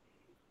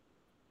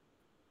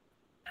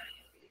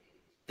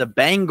the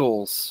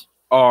Bengals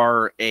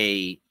are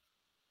a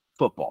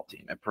football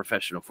team, a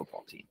professional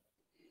football team.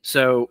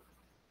 So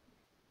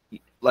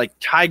like,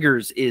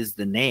 Tigers is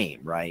the name,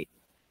 right?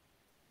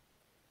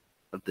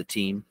 Of the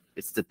team.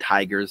 It's the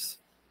Tigers,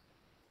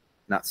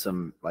 not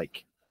some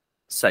like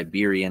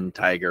Siberian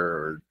tiger,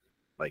 or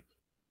like,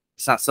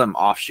 it's not some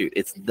offshoot.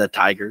 It's the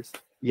Tigers.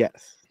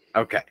 Yes.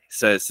 Okay.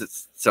 So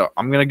so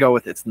I'm gonna go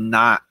with, it's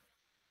not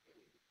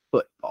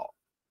football.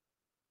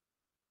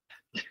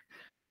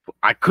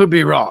 I could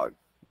be wrong.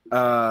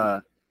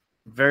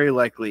 Very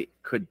likely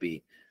could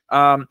be.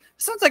 Sounds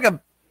like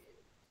a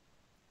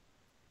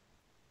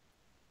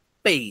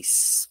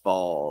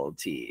baseball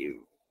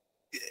team.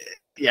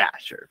 Yeah,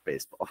 sure,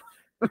 baseball.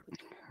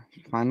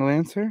 Final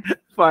answer?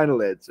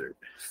 Final answer.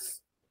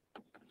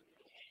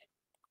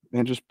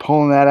 Man, just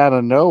pulling that out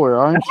of nowhere,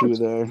 aren't you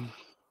there?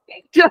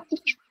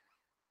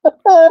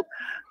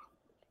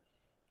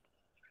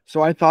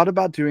 So I thought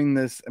about doing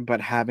this, but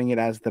having it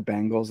as the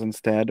Bengals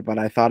instead, but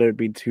I thought it would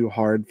be too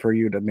hard for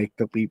you to make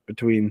the leap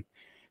between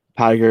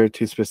Tiger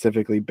to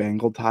specifically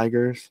Bengal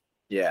Tigers.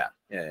 Yeah.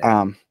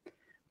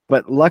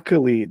 But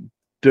luckily,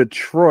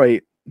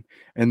 Detroit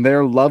and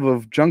their love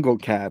of jungle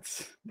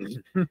cats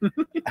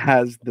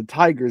has the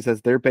Tigers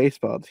as their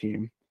baseball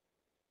team.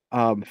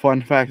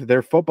 Fun fact,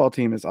 their football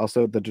team is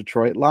also the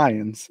Detroit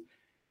Lions.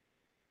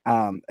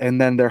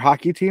 And then their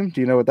hockey team,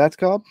 do you know what that's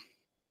called?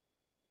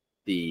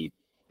 The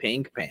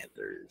Pink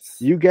Panthers.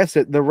 You guessed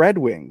it, the Red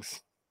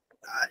Wings.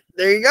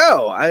 There you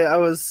go. I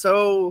was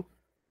so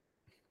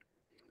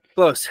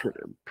close.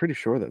 Pretty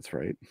sure that's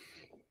right.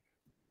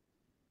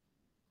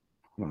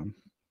 Hold on.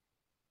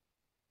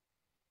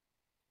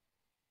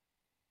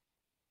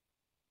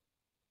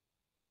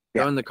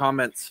 Go in the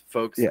comments,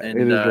 folks,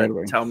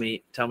 and tell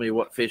me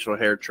what facial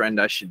hair trend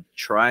I should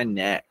try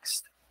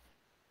next.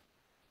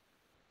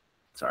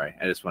 Sorry,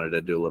 I just wanted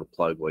to do a little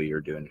plug while you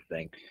were doing your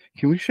thing.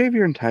 Can we shave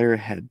your entire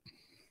head?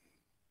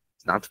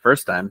 It's not the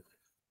first time.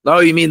 Oh,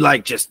 you mean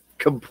like just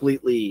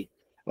completely,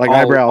 like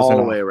eyebrows all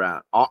the way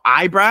around? All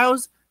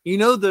eyebrows? You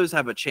know those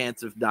have a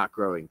chance of not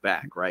growing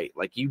back, right?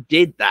 Like, you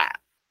did that.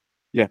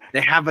 Yeah.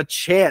 They have a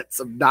chance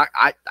of not.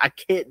 I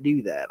can't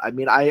do that. I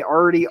mean, I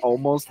already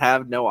almost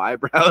have no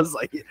eyebrows.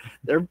 Like,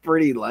 they're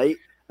pretty light.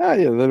 Oh,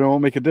 yeah, they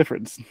won't make a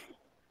difference.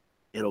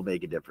 It'll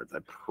make a difference, I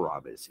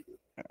promise you.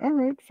 All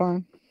right,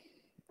 fine.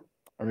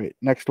 All right,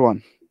 next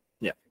one.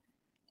 Yeah.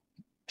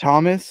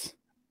 Thomas,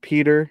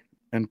 Peter,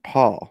 and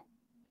Paul.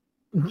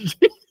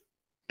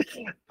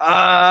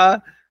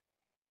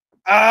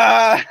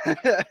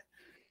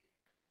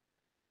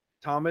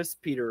 Thomas,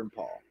 Peter, and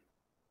Paul.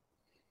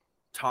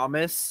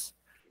 Thomas,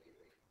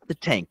 the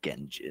tank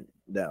engine.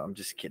 No, I'm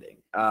just kidding.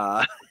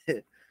 Thomas,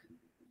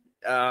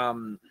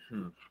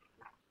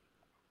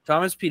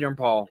 Peter, and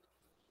Paul.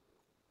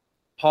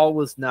 Paul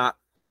was not.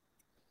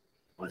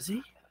 Was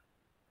he?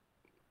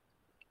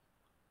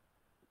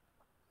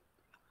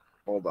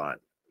 Hold on.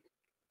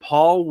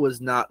 Paul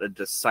was not a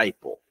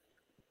disciple.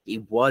 He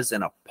was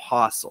an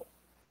apostle.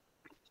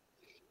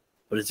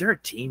 But is there a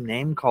team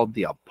name called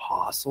the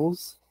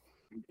Apostles?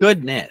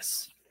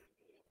 Goodness.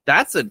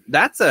 That's a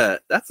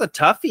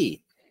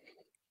toughie.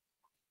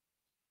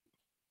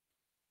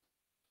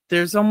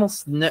 There's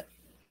almost no.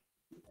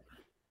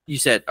 You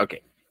said,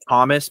 okay,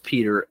 Thomas,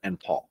 Peter, and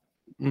Paul.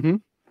 Mm-hmm.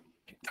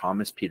 Okay,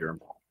 Thomas, Peter, and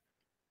Paul.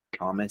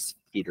 Thomas,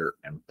 Peter,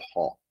 and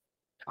Paul.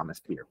 Thomas,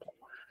 Peter, Paul.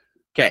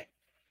 Okay.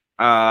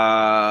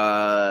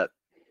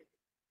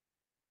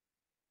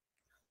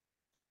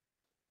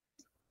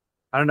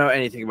 I don't know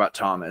anything about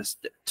Thomas.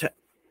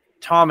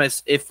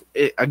 Thomas, if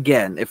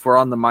we're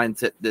on the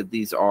mindset that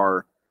these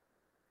are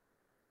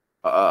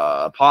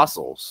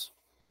apostles,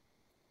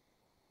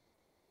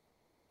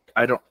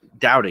 I don't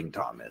doubting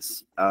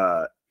Thomas.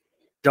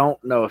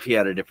 Don't know if he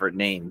had a different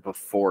name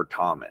before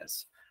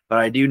Thomas, but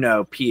I do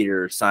know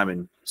Peter,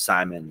 Simon,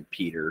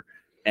 Peter,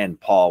 and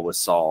Paul was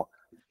Saul.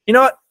 You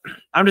know what?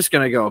 I'm just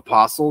gonna go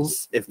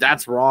apostles. If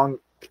that's wrong,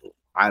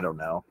 I don't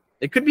know.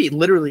 It could be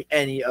literally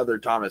any other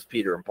Thomas,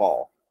 Peter, and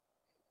Paul.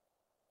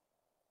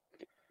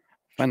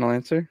 Final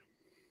answer?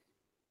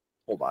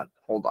 Hold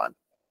on.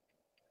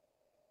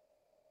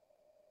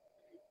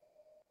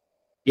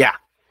 Yeah.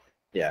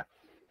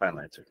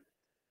 Final answer.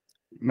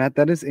 Matt,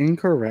 that is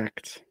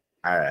incorrect.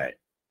 All right.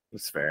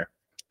 That's fair.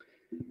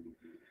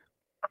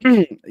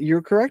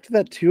 You're correct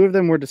that 2 of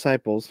them were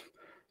disciples.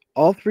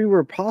 All 3 were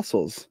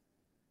apostles,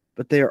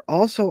 but they are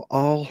also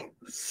all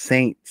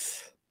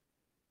saints.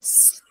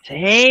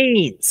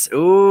 Saints.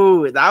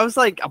 Ooh, that was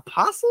like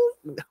apostles.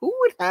 Who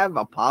would have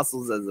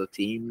apostles as a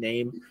team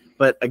name?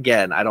 But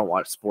again, I don't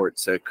watch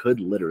sports, so it could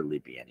literally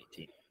be any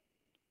team.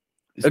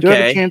 Do you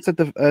have a chance at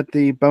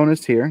the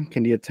bonus here?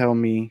 Can you tell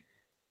me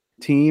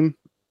city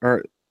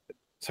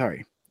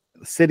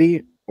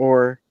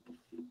or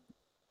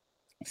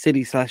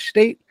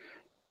city/state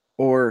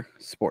or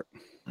sport?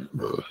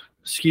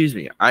 Excuse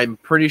me. I'm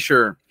pretty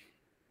sure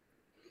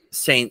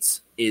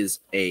Saints is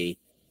a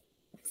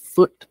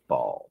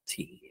football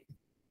team.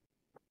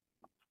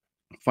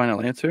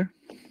 Final answer?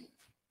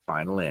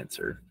 Final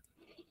answer.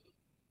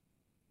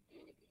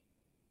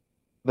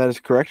 That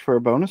is correct for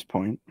a bonus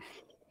point.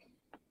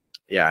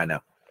 Yeah, I know.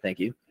 Thank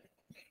you.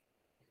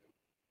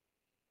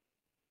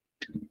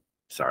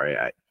 Sorry,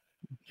 I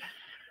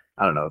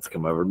don't know what's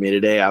come over me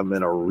today. I'm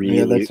in a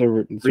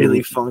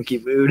really funky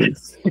mood.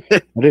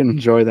 I didn't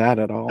enjoy that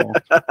at all.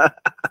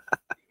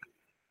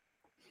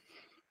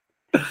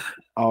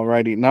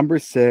 Alrighty, number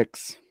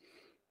 6.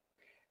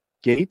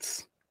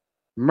 Gates,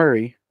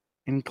 Murray,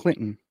 and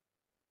Clinton.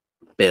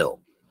 Bills.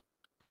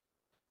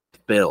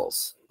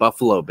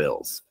 Buffalo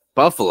Bills.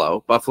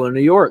 Buffalo,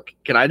 New York.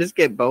 Can I just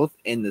get both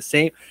in the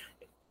same?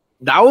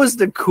 That was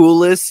the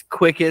coolest,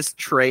 quickest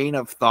train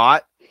of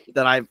thought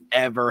that I've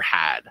ever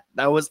had.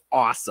 That was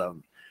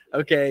awesome.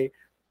 Okay.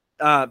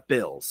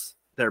 Bills.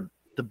 They're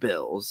the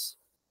Bills.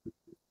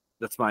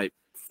 That's my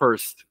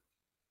first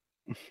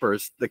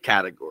the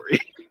category.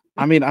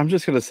 I mean, I'm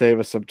just gonna save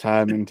us some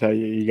time and tell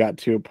you got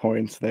 2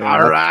 points there.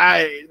 All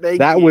right.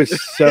 That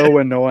was so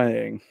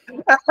annoying.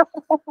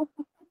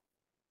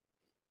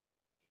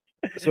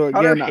 So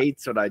again, Hunter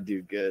hates when I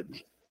do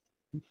good.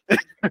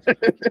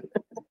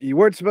 You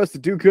weren't supposed to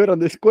do good on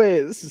this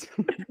quiz.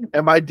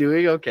 Am I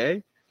doing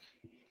okay?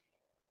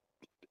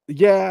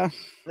 Yeah.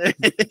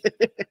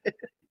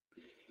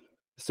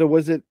 So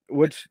was it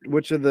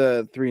which of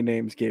the 3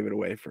 names gave it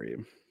away for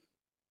you?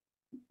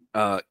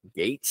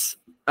 Gates.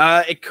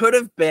 It could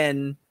have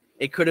been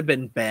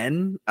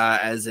Ben,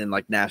 as in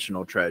like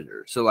National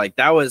Treasure. So like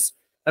that was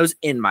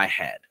in my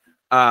head.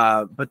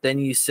 But then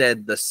you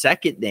said the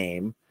second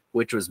name,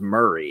 which was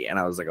Murray, and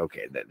I was like,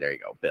 okay, there you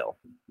go, Bill.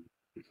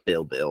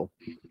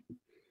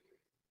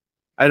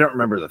 I don't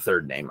remember the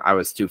third name. I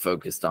was too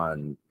focused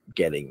on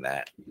getting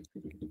that.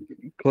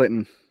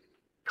 Clinton.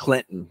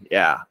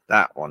 Yeah,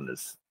 that one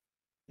is.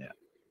 Yeah.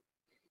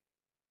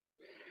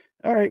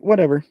 All right,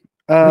 whatever.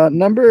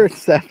 Number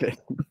 7.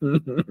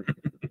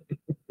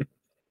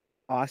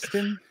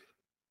 Austin,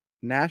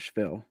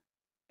 Nashville,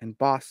 and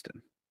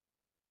Boston.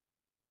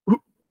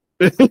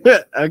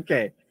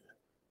 Okay.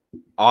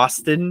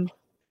 Austin,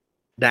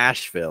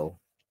 Nashville,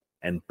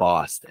 and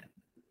Boston.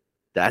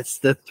 That's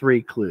the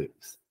 3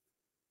 clues.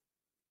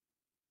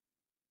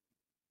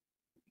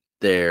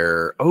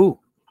 They're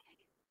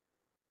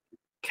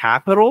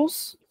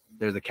capitals.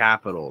 They're the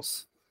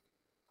Capitals.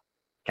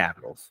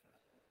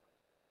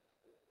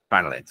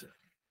 Final answer.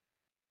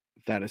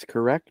 That is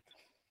correct.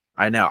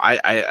 I know. I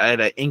had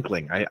an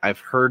inkling. I've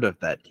heard of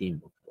that team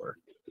before.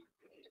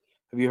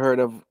 Have you heard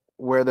of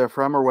where they're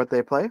from or what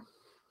they play?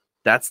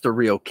 That's the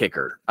real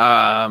kicker.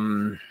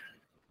 I'm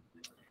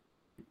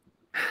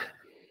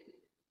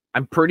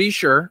pretty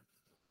sure.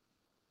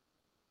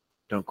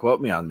 Don't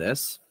quote me on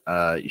this.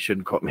 You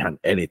shouldn't quote me on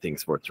anything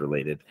sports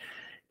related.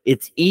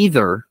 It's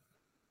either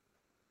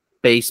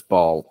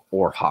baseball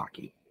or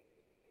hockey.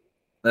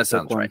 That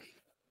sounds right.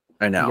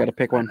 I know. You got to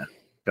pick one.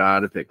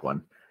 Gotta pick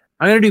one.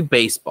 I'm going to do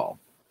baseball.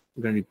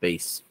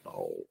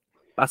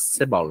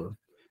 Basketball.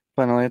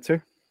 Final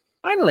answer?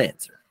 Final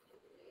answer.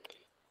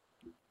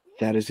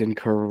 That is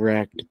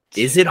incorrect.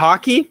 Is it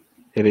hockey?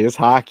 It is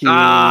hockey.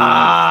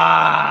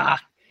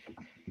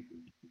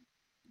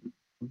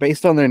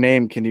 Based on their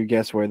name, can you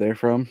guess where they're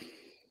from?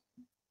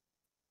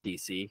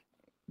 DC.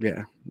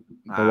 Yeah.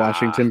 The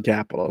Washington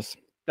Capitals.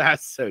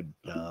 That's so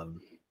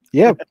dumb.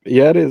 Yep.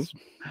 Yeah, it is.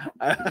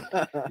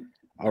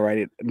 All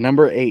right.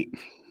 Number 8.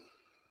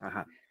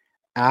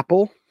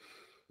 Apple,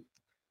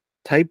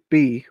 Type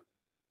B,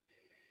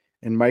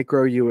 and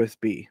micro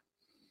USB.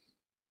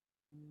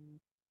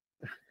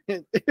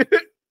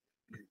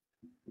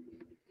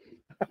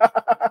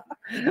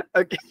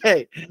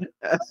 Okay.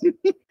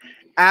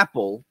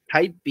 Apple,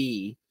 Type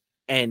B,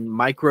 and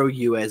micro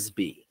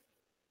USB.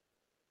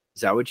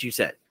 Is that what you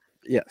said?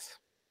 Yes.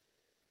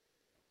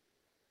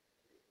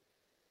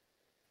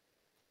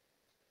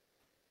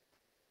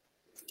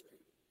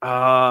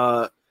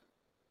 What?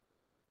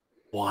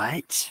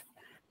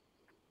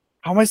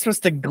 How am I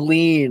supposed to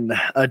glean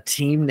a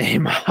team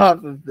name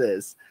off of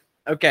this?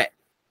 Okay.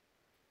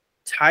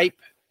 Type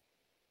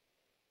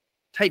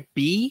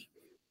B?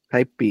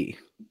 Type B.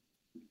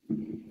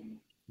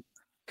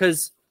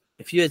 Because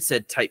if you had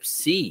said Type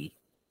C,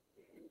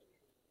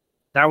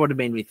 that would have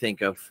made me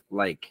think of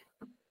like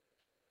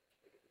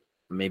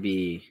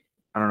maybe,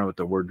 I don't know what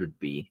the word would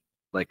be,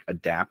 like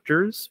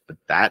adapters, but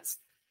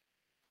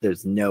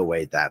there's no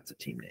way that's a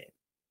team name.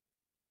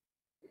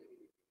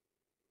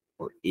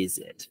 Or is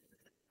it?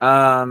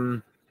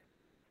 Because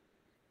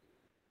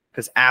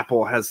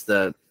Apple has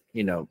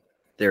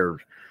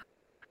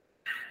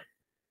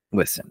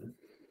listen,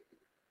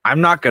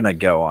 I'm not going to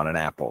go on an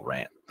Apple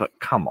rant, but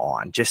come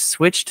on, just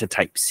switch to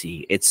Type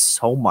C. It's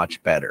so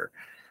much better.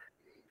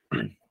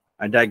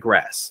 I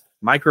digress.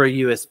 Micro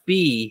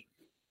USB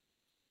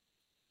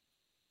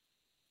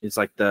is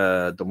like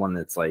the one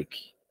that's like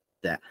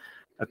that.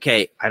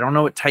 Okay, I don't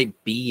know what Type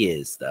B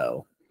is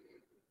though.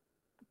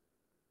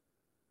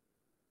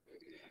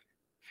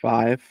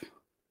 5,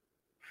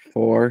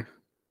 4,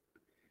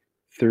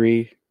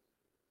 3,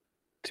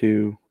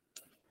 2,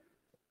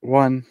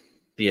 1.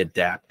 The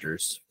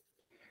adapters.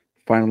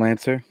 Final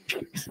answer.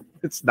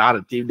 It's not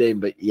a team name,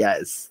 but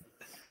yes.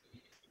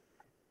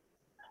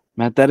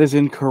 Matt, that is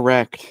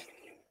incorrect.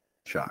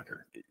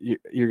 Shocker.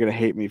 You're going to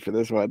hate me for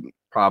this one.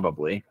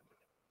 Probably.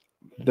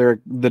 They're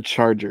the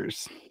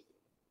Chargers.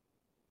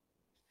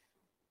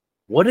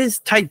 What is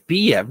Type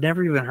B? I've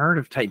never even heard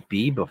of Type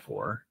B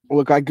before.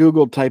 Look, I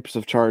Googled types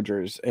of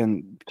Chargers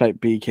and Type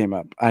B came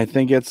up. I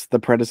think it's the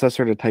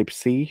predecessor to Type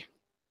C.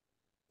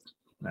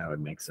 That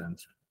would make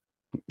sense.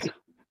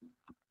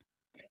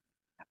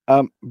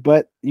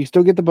 But you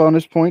still get the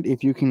bonus point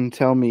if you can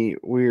tell me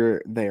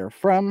where they're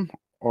from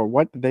or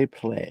what they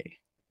play.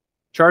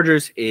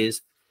 Chargers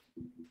is,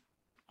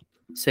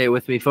 say it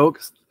with me,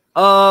 folks,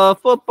 a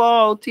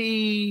football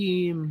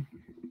team.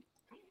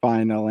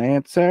 Final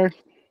answer.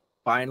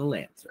 Final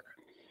answer.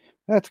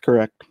 That's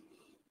correct.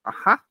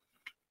 Uh-huh.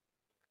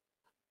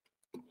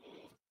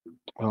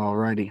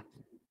 Alrighty.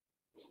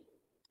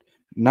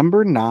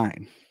 Number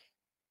 9.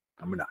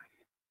 Number 9.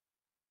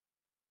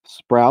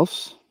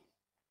 Sprouse,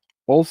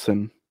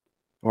 Olsen,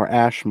 or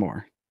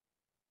Ashmore?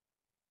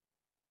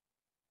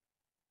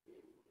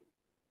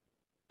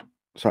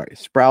 Sorry,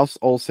 Sprouse,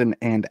 Olsen,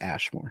 and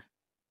Ashmore.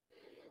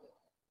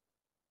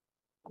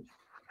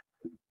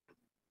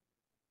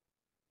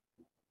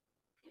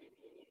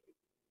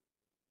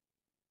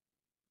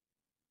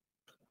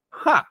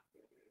 Huh.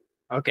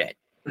 Okay.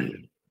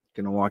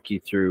 Gonna walk you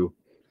through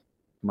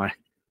my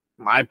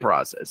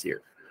process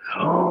here.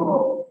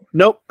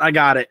 Nope, I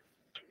got it.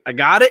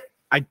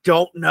 I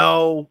don't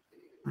know.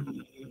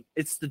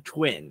 It's the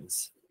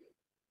Twins.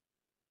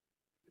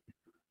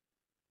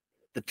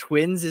 The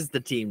Twins is the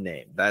team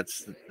name.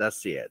 That's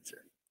the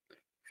answer.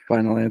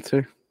 Final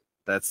answer.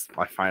 That's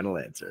my final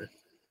answer.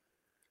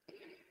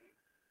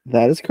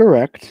 That is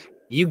correct.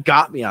 You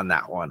got me on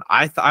that one.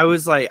 I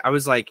was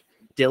like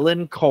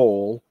Dylan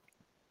Cole,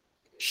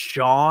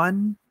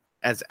 Sean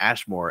as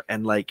Ashmore,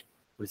 and like,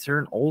 was there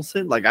an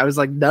Olsen? Like, I was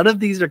like, none of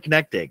these are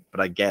connecting, but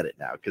I get it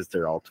now because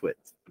they're all twins.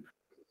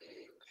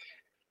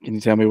 Can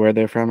you tell me where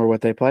they're from or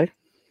what they play?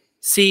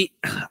 See,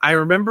 I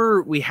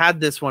remember we had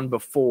this one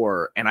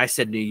before, and I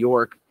said New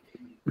York,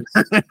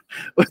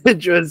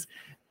 which was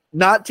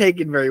not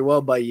taken very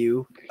well by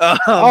you.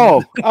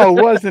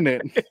 Wasn't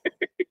it?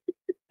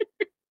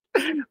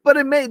 But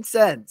it made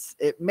sense.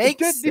 It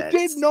makes sense. It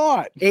did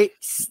not.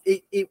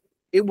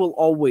 It will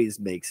always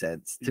make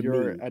sense to me.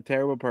 You're a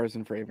terrible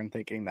person for even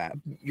thinking that.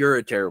 You're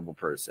a terrible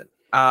person.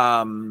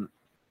 No,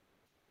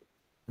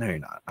 you're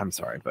not. I'm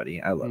sorry,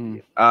 buddy. I love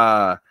you.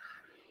 I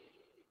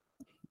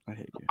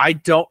hate you. I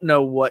don't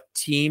know what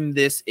team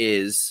this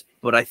is,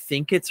 but I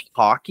think it's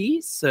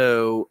hockey.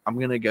 So I'm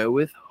gonna go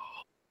with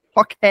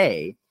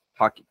hockey.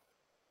 Hockey.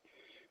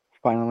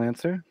 Final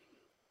answer?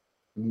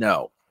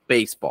 No,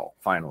 baseball.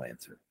 Final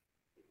answer.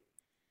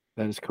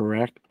 That is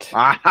correct.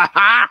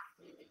 I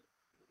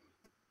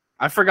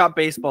forgot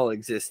baseball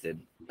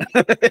existed.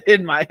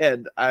 In my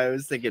head, I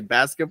was thinking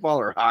basketball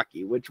or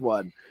hockey. Which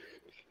one?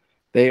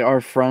 They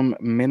are from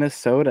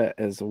Minnesota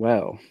as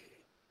well.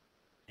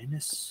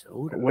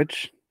 Minnesota.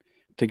 Which,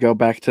 to go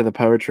back to the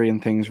poetry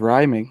and things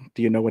rhyming,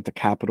 do you know what the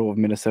capital of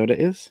Minnesota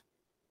is?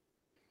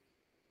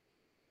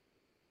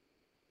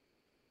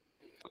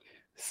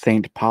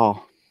 St.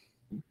 Paul.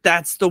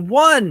 That's the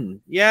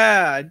one.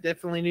 Yeah, I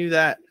definitely knew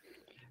that.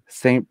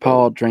 St.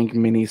 Paul drank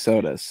mini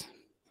sodas.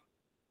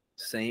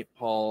 St.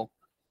 Paul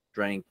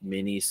drank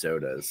mini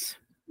sodas.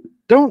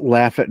 Don't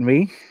laugh at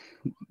me.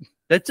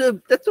 That's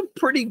a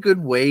pretty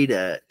good way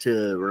to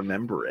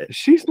remember it.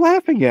 She's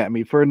laughing at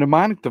me for a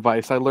mnemonic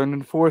device I learned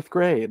in 4th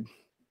grade.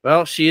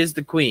 Well, she is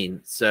the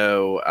queen,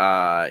 so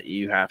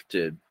you have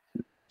to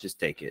just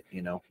take it,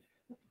 you know.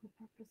 The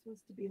purpose was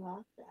to be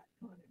laughed at.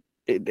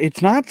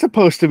 It's not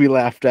supposed to be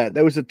laughed at.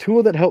 That was a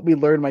tool that helped me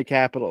learn my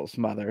capitals,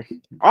 mother.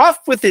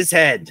 Off with his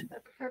head.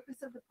 The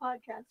purpose of the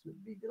podcast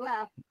would be to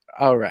laugh.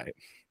 All right.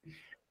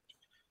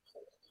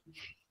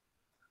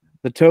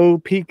 The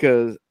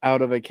Topeka's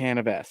out of a can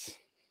of S.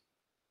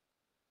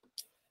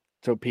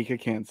 Topeka,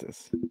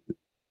 Kansas.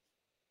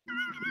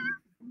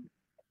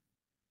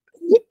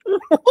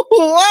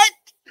 What?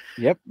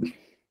 Yep.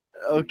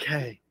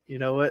 Okay. You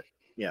know what?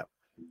 Yeah.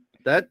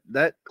 That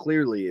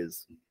clearly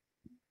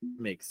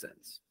makes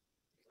sense.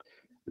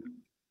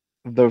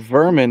 The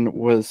vermin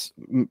was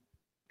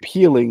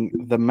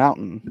peeling the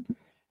mountain.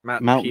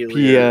 Mount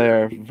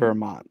Pierre,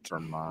 Vermont.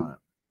 Vermont.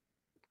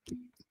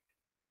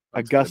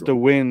 A gust of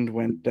wind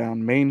went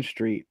down Main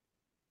Street.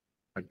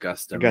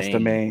 Augusta,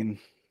 Maine.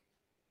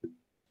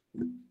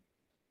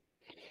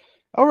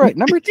 All right,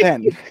 number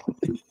 10.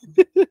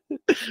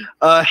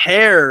 A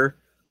hare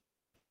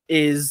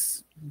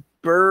is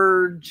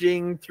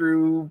burging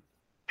through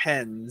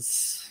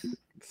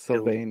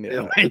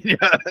Pennsylvania. Pennsylvania.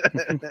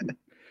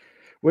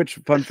 Which,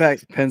 fun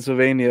fact,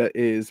 Pennsylvania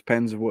is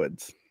Penn's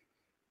Woods.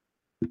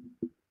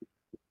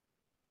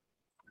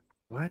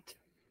 What?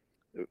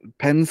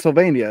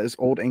 Pennsylvania is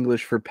Old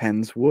English for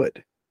Penn's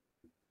Wood.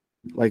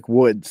 Like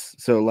woods.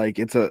 So like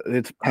it's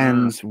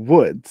Penn's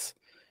Woods.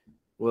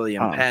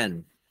 William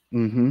Penn.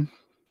 Mm-hmm.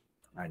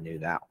 I knew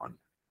that one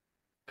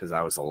because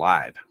I was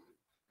alive.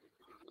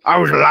 I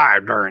was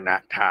alive during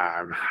that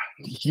time.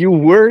 You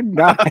were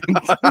not.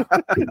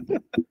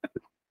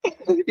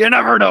 You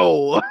never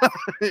know.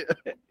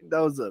 That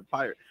was a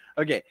pirate.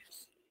 Okay,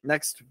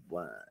 next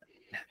one.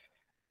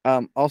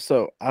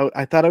 Also,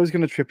 I thought I was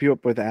going to trip you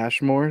up with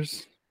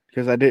Ashmores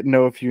because I didn't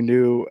know if you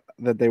knew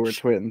that they were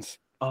twins.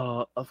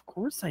 Of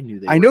course I knew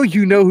they. I know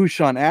you know who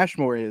Shawn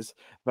Ashmore is,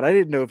 but I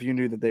didn't know if you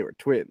knew that they were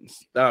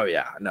twins. Oh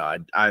yeah, no,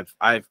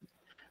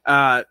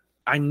 I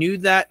knew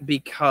that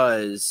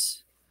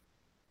because,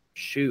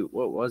 shoot,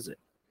 what was it?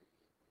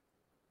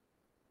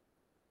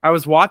 I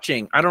was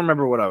watching. I don't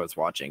remember what I was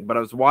watching, but I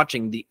was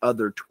watching the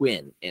other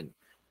twin in,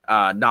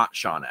 not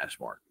Shawn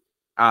Ashmore.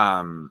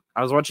 I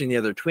was watching the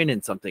other twin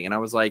in something, and I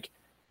was like,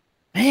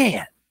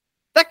 man,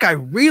 that guy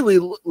really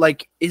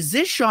like. Is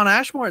this Shawn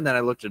Ashmore? And then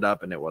I looked it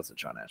up, and it wasn't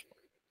Shawn Ashmore.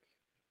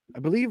 I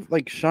believe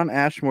like Shawn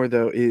Ashmore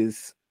though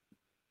is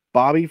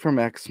Bobby from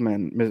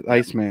X-Men,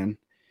 Iceman.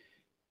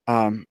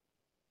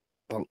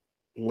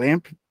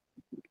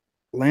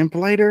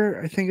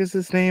 Lamplighter, I think is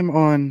his name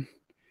on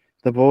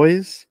The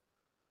Boys.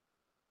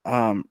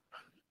 And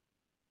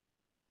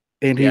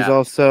he's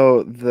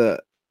also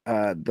the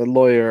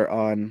lawyer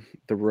on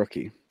The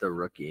Rookie. The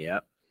Rookie,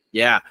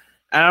 yeah.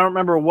 And I don't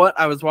remember what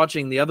I was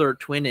watching the other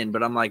twin in,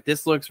 but I'm like,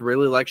 this looks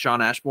really like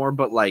Shawn Ashmore,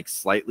 but like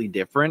slightly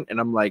different.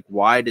 And I'm like,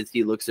 why does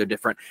he look so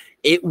different?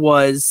 It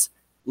was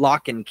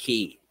Lock and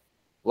Key.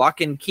 Lock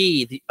and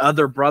Key, the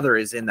other brother,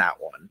 is in that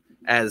one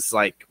as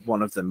like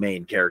one of the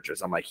main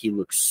characters. I'm like, he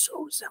looks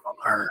so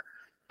similar,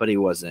 but he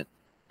wasn't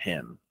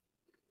him.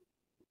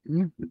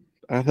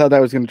 I thought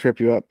that was going to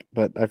trip you up,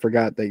 but I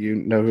forgot that you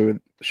know who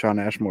Shawn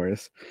Ashmore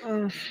is.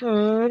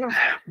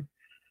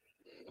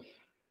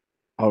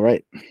 All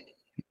right.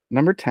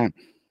 Number 10.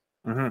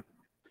 Mm-hmm.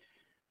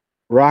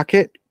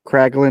 Rocket,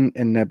 Kraglin,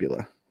 and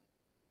Nebula.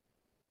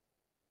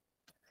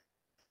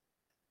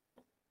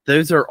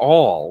 Those are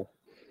all.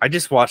 I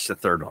just watched the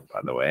third one,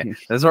 by the way.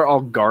 Those are all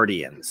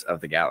Guardians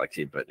of the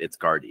Galaxy, but it's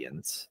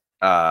Guardians.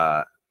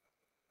 That's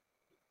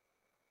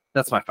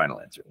my final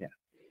answer. Yeah.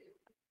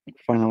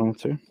 Final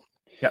answer.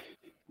 Yep.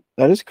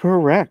 That is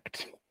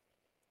correct.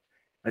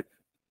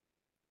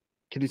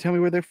 Can you tell me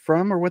where they're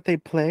from or what they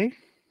play?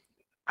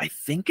 I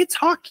think it's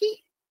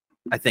hockey.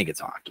 I'm going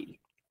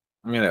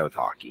to go with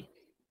hockey.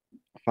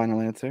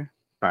 Final answer.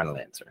 Final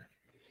answer.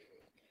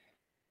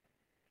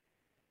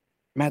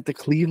 Matt, the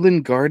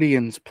Cleveland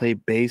Guardians play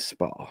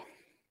baseball.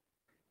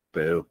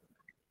 Boo.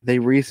 They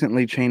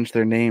recently changed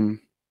their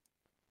name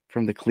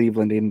from the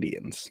Cleveland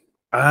Indians.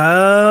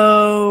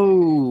 Oh,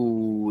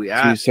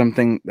 yeah. To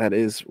something that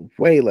is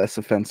way less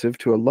offensive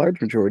to a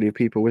large majority of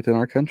people within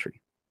our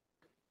country.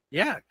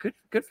 Yeah,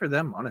 good for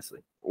them, honestly.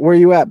 Where are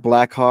you at,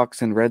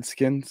 Blackhawks and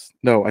Redskins?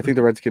 No, I think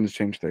the Redskins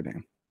changed their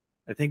name.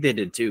 I think they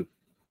did too.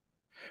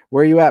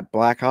 Where are you at,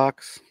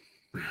 Blackhawks?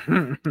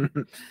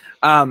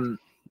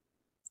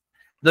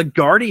 The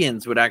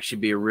Guardians would actually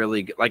be a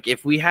really good, like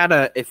if we had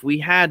like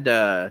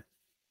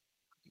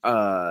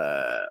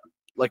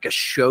a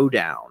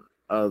showdown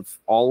of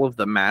all of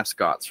the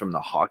mascots from the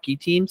hockey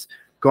teams,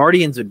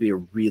 Guardians would be a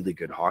really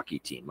good hockey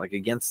team. Like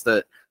against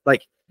the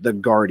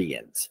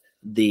Guardians,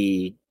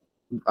 the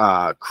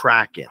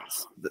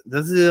Krakens.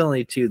 Those are the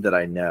only two that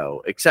I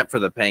know, except for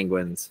the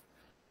Penguins,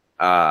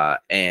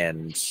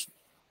 and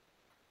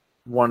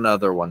one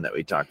other one that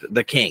we talked about,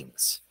 the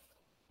Kings.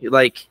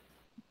 Like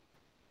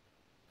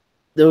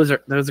those are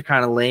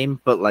kind of lame,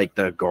 but like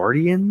the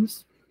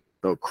Guardians,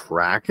 the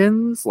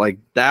Krakens, like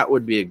that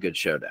would be a good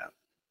showdown.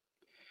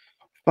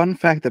 Fun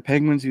fact: the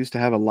Penguins used to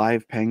have a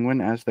live penguin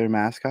as their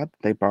mascot.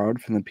 They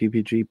borrowed from the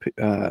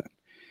PPG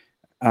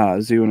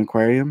zoo and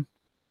aquarium.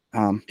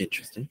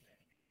 Interesting.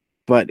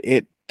 But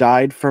it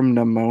died from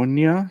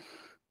pneumonia.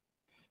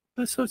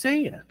 That's so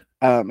sad.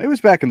 It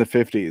was back in the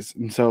 50s,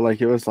 and so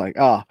like it was like,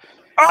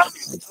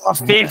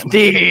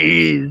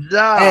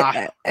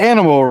 50s.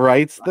 Animal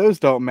rights, those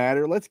don't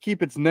matter. Let's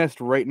keep its nest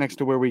right next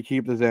to where we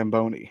keep the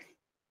Zamboni.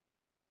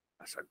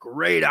 That's a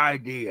great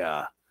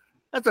idea.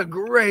 That's a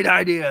great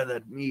idea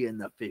that me in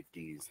the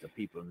 50s, the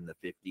people in the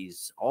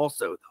 50s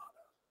also thought.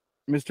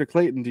 Mr.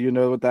 Clayton, do you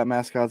know what that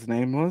mascot's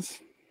name was?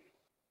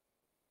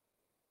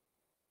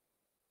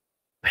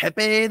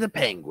 Pepe the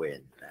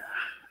Penguin.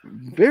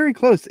 Very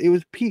close. It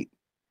was Pete.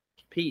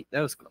 Pete,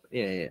 that was close.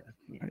 Yeah.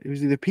 It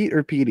was either Pete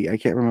or Petey. I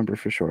can't remember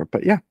for sure,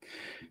 but yeah,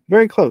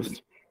 very close.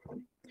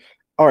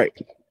 All right.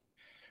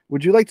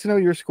 Would you like to know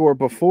your score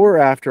before or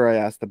after I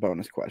ask the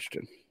bonus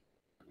question?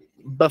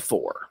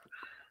 Before.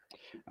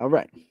 All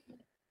right.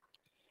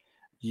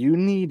 You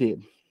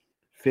needed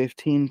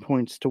 15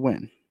 points to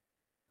win.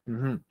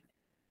 Mm-hmm.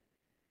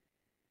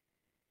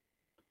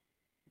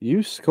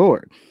 You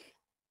scored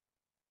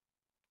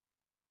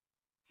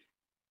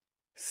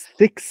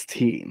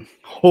 16.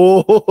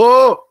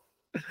 Oh,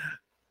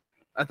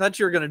 I thought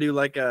you were gonna do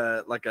like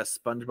a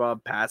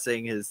SpongeBob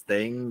passing his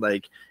thing.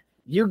 Like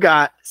you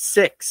got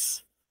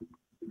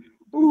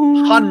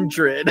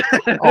 600.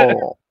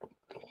 Oh.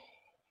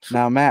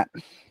 Now, Matt,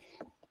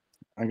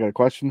 I got a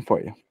question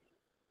for you.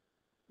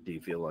 Do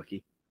you feel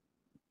lucky?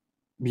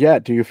 Yeah,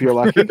 do you feel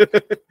lucky?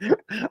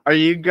 Are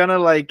you gonna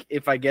like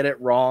if I get it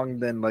wrong,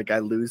 then like I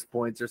lose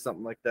points or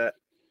something like that?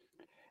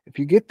 If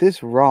you get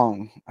this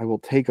wrong, I will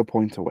take a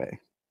point away.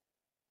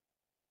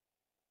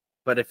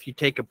 But if you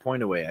take a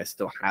point away, I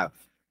still have.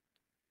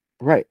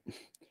 Right.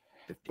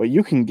 But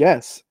you can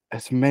guess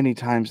as many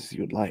times as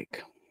you'd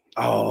like.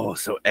 Oh,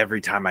 so every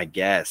time I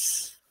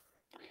guess.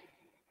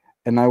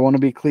 And I want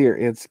to be clear,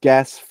 it's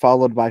guess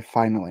followed by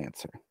final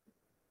answer.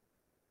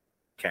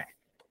 Okay.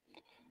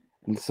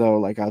 And so,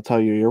 like, I'll tell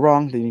you you're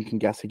wrong, then you can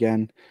guess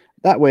again.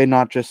 That way,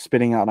 not just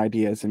spitting out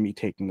ideas and me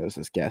taking those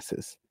as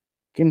guesses.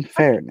 In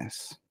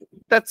fairness.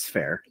 That's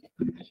fair.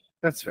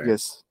 That's fair.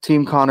 Yes,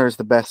 Team Connor is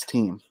the best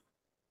team.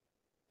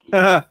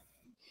 Ah.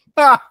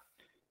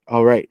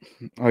 All right.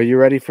 Are you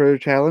ready for the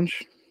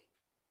challenge?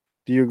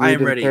 Do you agree I am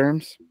to ready. the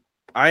terms?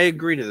 I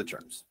agree to the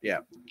terms. Yeah.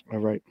 All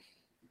right.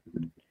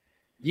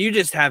 You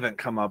just haven't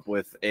come up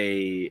with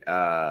a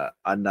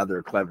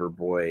another clever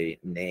boy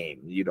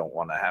name. You don't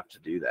want to have to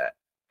do that.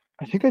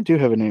 I think I do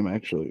have a name,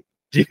 actually.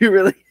 Do you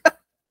really?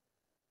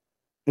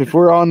 If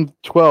we're on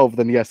 12,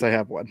 then yes, I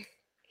have one.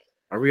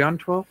 Are we on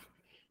 12? I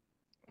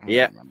don't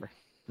Yeah. remember.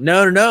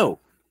 No.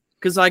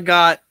 Because I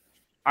got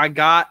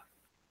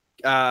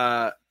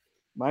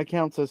My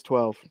count says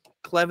 12.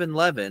 Clevin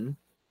Levin.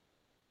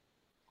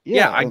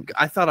 Yeah,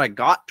 I thought I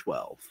got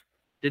 12.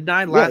 Didn't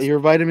I last? Yeah, your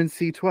vitamin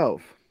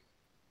C12.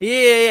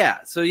 Yeah.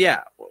 So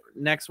yeah,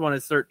 next one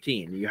is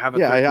 13. You have a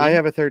 13? I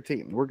have a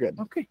 13. We're good.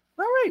 Okay.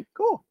 All right,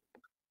 cool.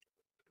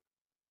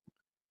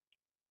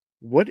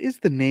 What is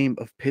the name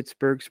of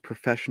Pittsburgh's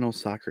professional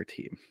soccer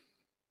team?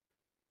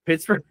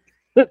 Pittsburgh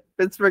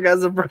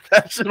has a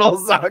professional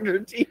soccer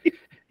team.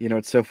 You know,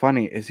 it's so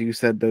funny is you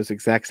said those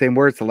exact same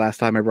words the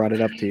last time I brought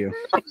it up to you.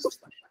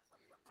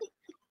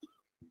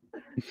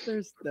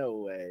 There's no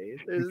way.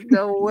 There's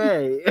no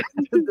way.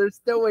 There's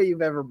no way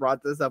you've ever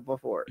brought this up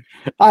before.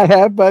 I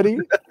have, buddy.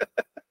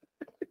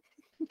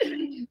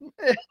 I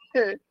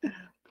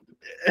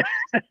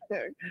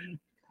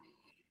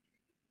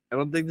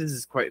don't think this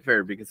is quite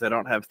fair because I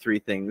don't have three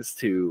things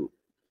to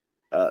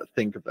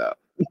think about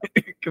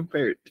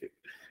compared to.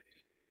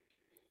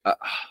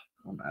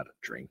 I'm out of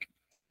drink.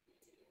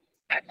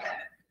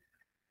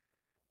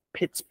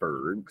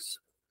 Pittsburgh's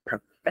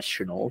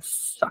professional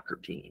soccer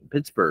team.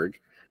 Pittsburgh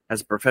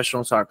has a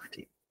professional soccer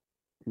team.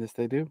 Yes,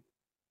 they do.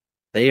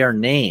 They are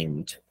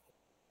named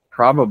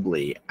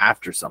probably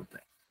after something.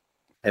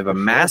 They have a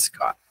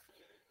mascot.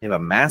 They have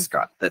a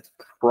mascot that's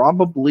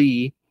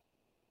probably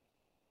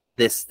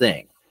this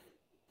thing.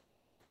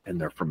 And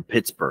they're from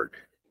Pittsburgh.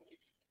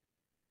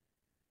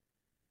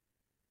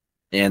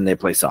 And they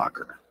play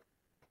soccer.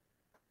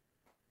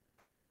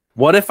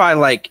 What if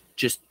I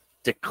just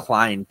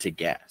decline to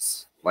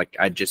guess? Like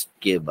I just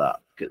give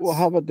up. Well,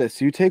 how about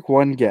this? You take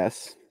one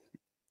guess,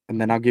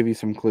 and then I'll give you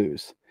some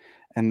clues.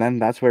 And then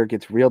that's where it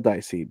gets real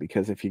dicey,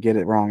 because if you get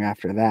it wrong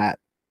after that,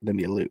 then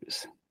you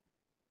lose.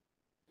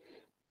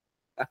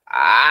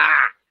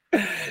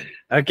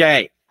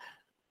 Okay.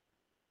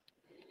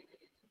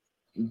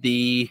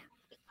 The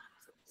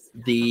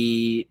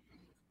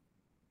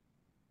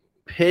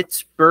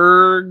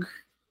Pittsburgh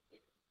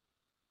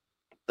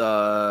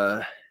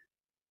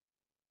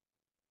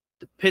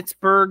the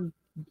Pittsburgh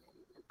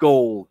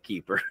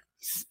goalkeeper.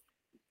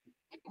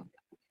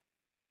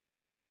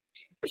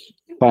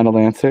 Final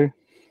answer?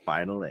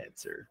 Final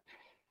answer.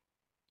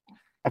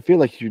 I feel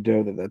like you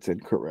know that that's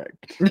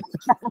incorrect.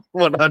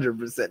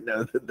 100%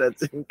 know that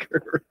that's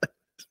incorrect.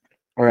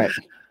 All right.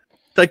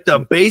 It's like the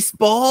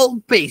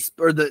baseball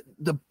or the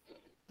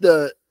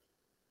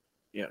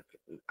yeah,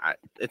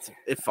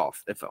 it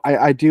falls.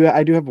 I do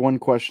have one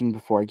question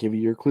before I give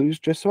you your clues,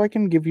 just so I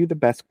can give you the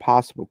best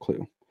possible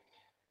clue.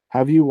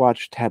 Have you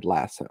watched Ted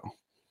Lasso?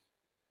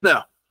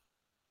 No.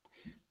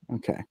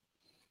 Okay.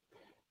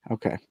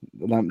 Okay.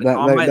 It's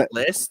on my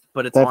list,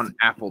 but it's on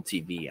Apple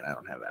TV, and I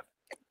don't have that.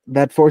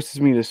 That forces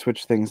me to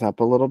switch things up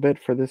a little bit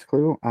for this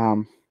clue.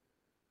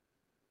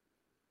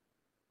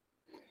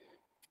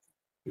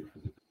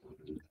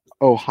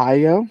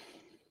 Ohio,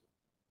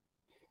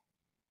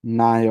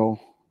 Nile,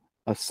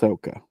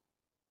 Ahsoka.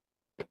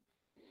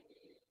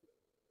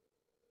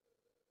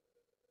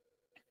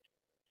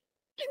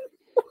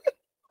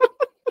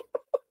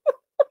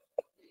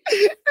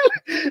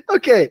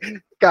 Okay,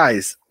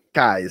 guys.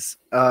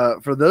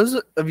 For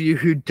those of you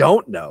who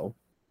don't know,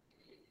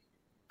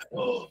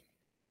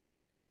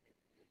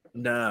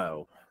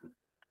 no.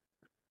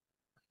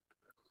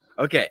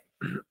 Okay,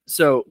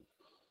 so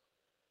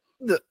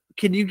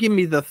can you give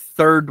me the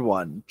third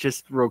one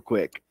just real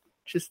quick?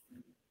 Just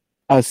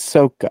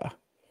Ahsoka.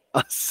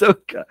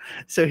 Ahsoka.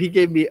 So he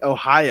gave me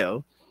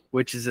Ohio,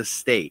 which is a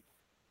state.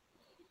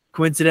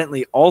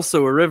 Coincidentally,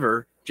 also a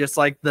river, just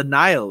like the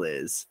Nile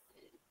is.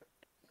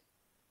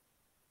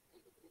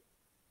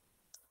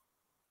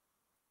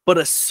 But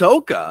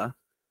Ahsoka,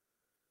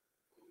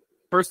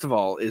 first of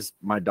all, is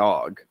my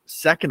dog.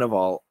 Second of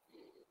all,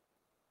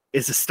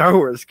 is a Star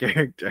Wars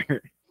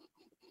character.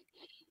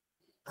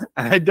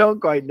 I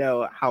don't quite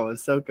know how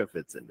Ahsoka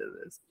fits into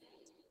this.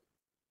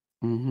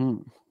 Mm-hmm.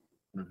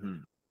 Mm-hmm.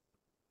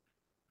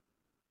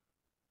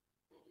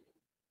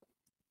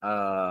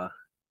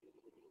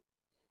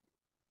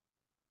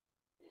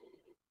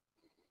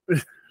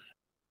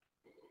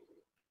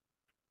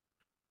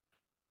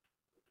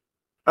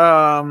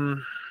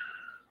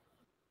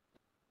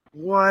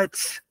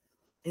 What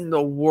in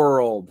the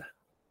world?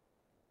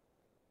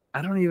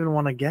 I don't even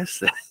want to guess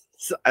this.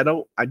 I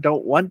don't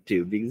want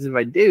to, because if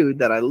I do,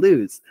 then I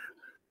lose.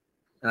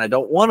 And I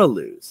don't want to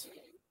lose.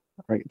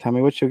 All right, tell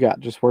me what you got.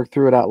 Just work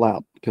through it out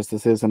loud, because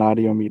this is an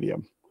audio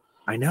medium.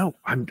 I know.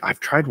 I've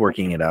tried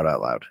working it out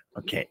loud.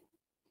 Okay.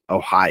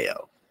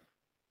 Ohio.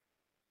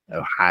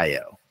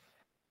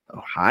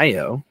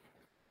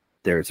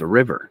 There's a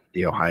river,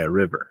 the Ohio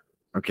River.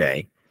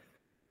 Okay.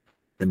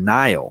 The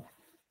Nile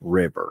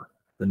River.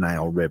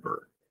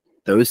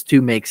 Those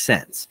two make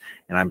sense.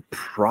 And I'm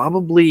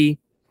probably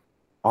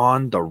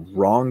on the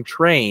wrong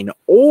train,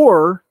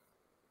 or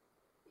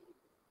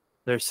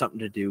there's something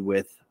to do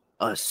with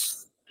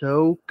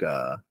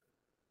Ahsoka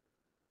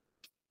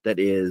that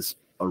is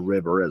a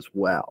river as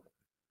well.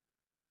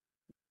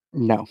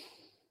 No.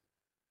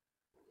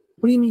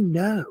 What do you mean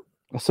no?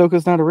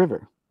 Ahsoka's not a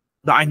river.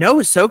 I know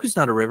Ahsoka's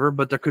not a river,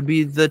 but there could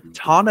be the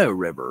Tano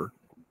River.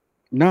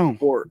 No.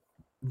 Or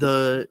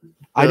the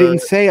I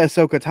didn't say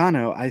Ahsoka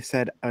Tano. I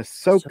said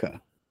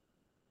Ahsoka.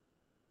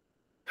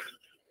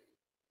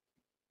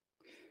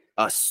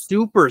 A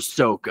super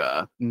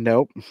Soka.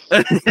 Nope.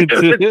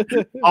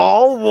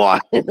 All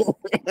one.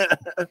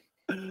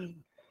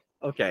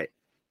 Okay.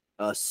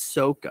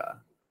 Ahsoka.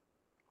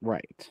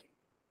 Right.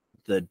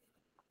 The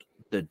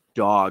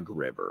dog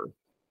river.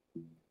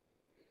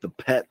 The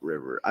pet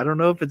river. I don't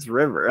know if it's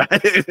river.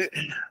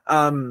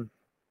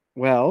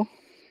 Well.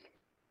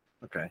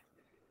 Okay.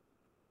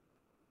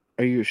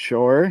 Are you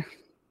sure?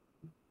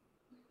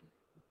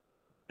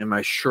 Am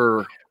I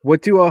sure?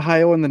 What do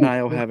Ohio and the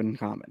Nile have in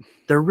common?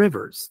 They're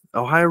rivers.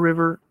 Ohio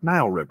River,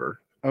 Nile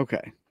River.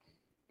 Okay.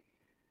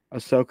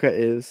 Ahsoka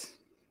is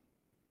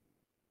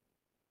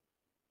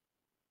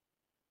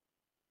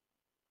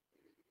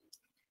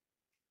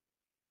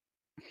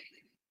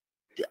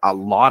a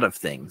lot of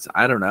things.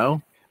 I don't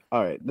know.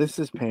 all right. This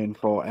is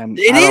painful, and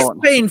It is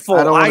painful.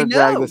 I don't want to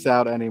drag know. this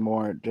out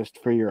anymore,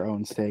 just for your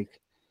own sake.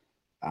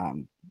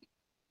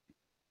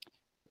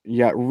 You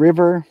got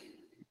River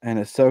and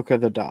Ahsoka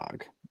the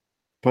dog.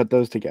 Put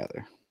those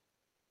together.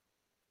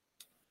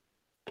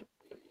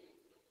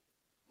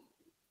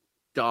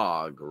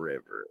 Dog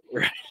River.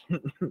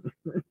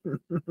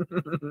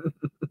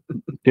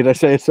 Did I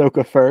say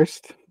Ahsoka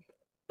first?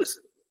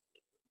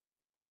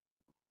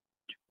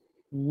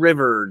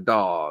 River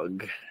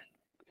dog.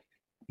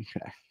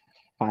 Okay.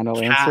 Final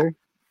answer?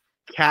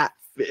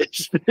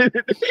 Catfish.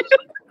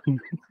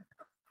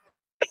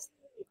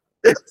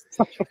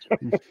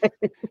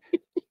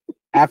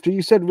 After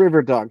you said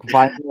river dog,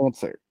 final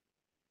answer.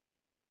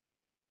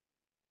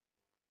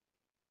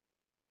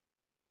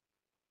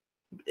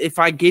 If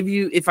I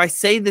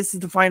say this is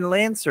the final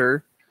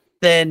answer,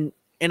 then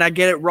and I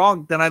get it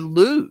wrong, then I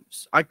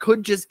lose. I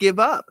could just give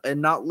up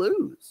and not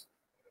lose.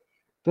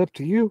 It's up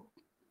to you.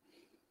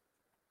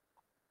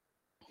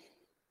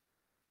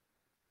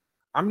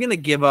 I'm gonna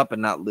give up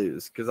and not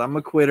lose because I'm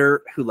a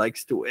quitter who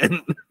likes to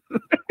win.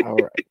 All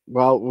right.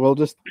 Well, we'll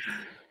just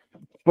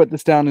put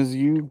this down as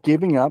you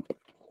giving up.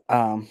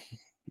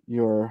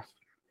 You're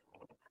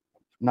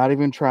not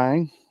even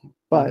trying,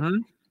 but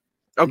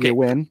okay, you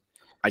win.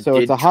 So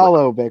it's a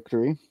hollow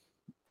victory.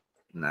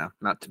 No,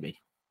 not to me.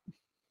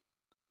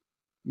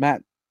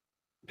 Matt,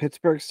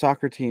 Pittsburgh's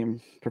soccer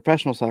team,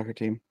 professional soccer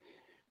team,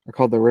 are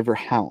called the River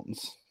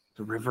Hounds.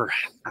 The River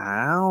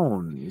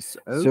Hounds.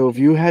 Okay. So if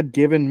you had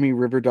given me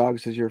River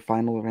Dogs as your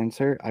final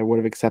answer, I would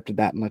have accepted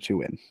that and let you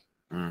win.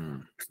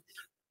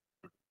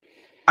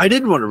 I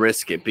didn't want to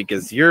risk it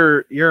because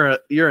you're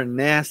a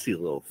nasty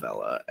little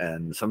fella,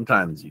 and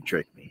sometimes you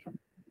trick me.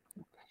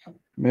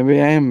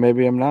 Maybe I am,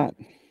 maybe I'm not.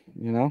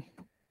 You know.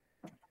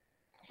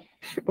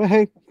 But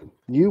hey,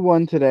 you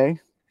won today.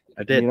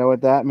 I did. You know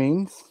what that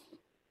means?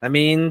 That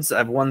means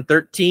I've won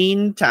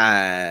 13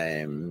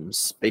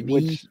 times, baby.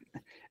 Which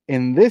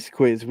in this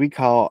quiz we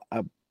call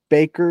a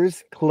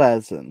Baker's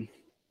Clezen.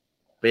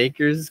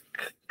 Baker's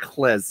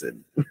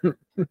Clezen.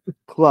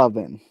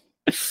 Cloven.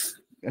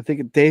 I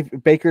think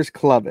Baker's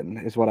Cloven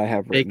is what I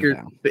have written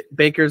down.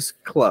 Baker's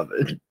Club.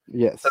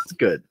 Yes. That's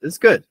good. It's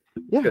good.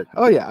 Yeah. Good.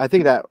 Oh yeah. I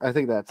think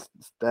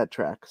that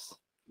tracks.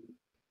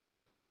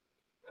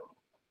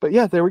 But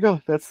yeah, there we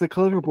go. That's the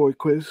Clever Boy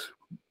quiz.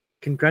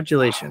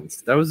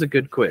 Congratulations. That was a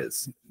good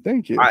quiz.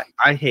 Thank you.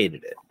 I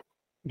hated it.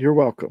 You're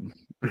welcome.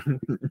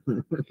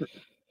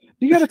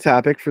 You got a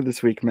topic for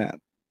this week, Matt?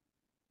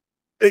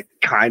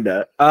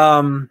 Kinda.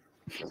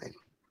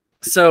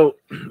 So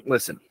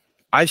listen,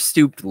 I've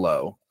stooped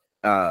low.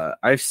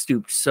 I've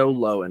stooped so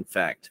low, in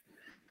fact,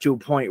 to a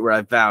point where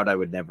I vowed I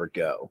would never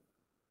go.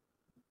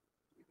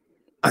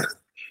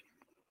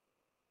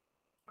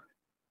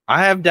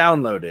 I have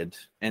downloaded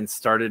and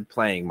started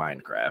playing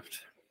Minecraft.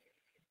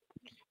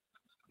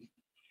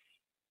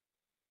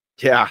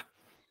 Yeah,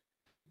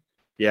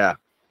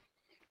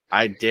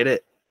 I did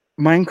it.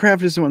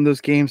 Minecraft isn't one of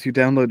those games you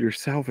download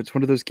yourself. It's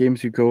one of those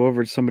games you go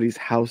over to somebody's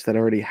house that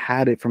already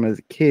had it from as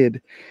a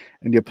kid,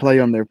 and you play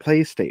on their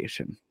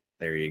PlayStation.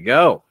 There you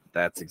go.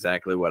 That's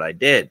exactly what I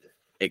did.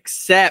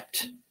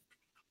 Except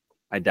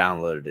I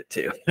downloaded it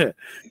too.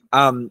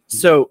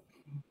 So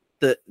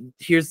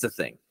here's the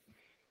thing.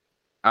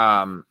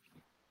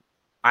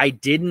 I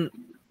didn't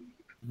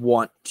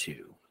want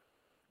to.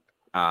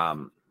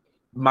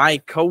 My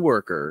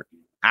coworker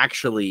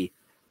actually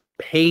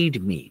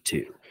paid me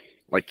to.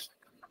 Like,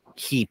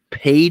 he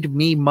paid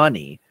me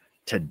money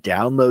to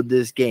download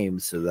this game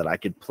so that I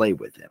could play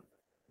with him.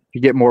 You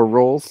get more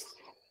rolls?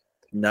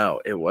 No,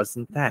 it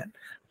wasn't that.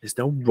 There's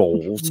no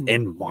roles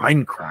in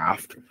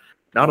Minecraft.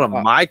 Not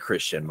on my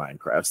Christian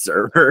Minecraft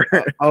server.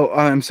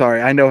 I'm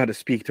sorry. I know how to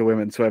speak to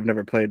women, so I've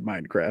never played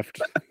Minecraft.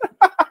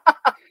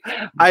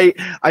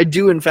 I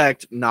do, in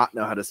fact, not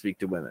know how to speak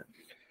to women.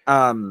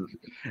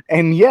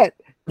 And yet.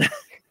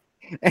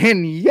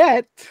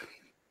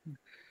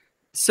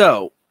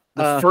 So,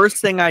 the first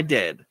thing I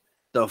did,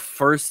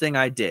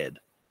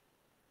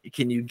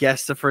 can you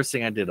guess the first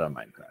thing I did on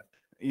Minecraft?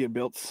 You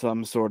built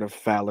some sort of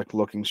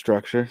phallic-looking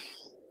structure.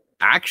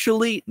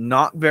 Actually,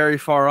 not very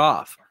far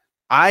off.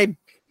 I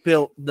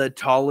built the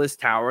tallest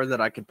tower that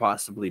I could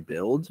possibly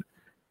build,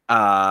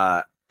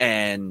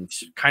 and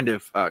kind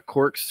of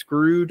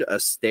corkscrewed a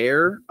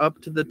stair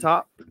up to the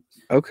top.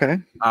 Okay.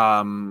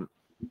 Kind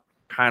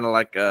of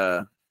like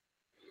a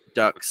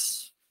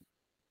duck's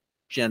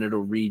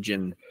genital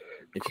region.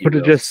 Could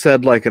have just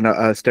said like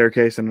a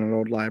staircase in an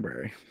old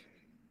library.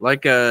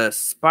 Like a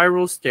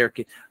spiral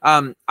staircase.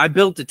 I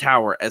built a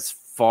tower as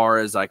far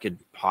as I could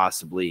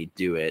possibly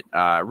do it.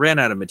 Ran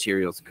out of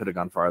materials, could have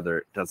gone farther.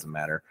 It doesn't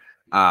matter.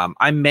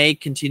 I may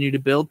continue to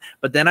build,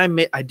 but then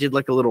I did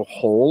like a little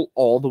hole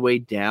all the way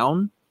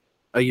down,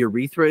 a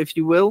urethra, if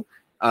you will,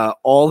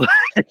 all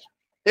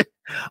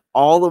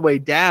the way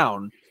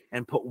down,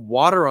 and put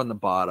water on the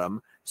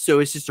bottom. So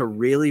it's just a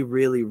really,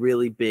 really,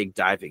 really big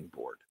diving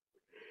board.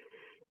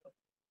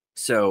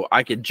 So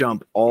I could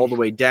jump all the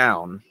way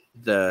down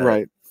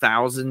the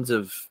thousands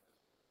of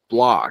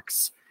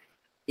blocks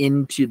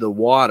into the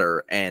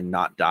water and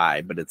not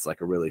die, but it's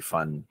like a really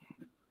fun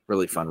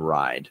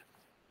ride.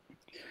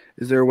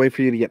 Is there a way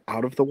for you to get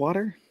out of the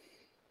water?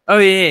 Oh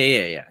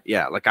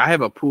yeah. Like I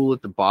have a pool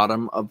at the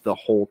bottom of the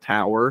whole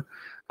tower,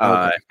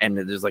 and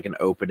there's like an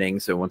opening.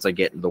 So once I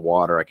get in the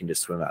water, I can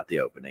just swim out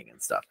the opening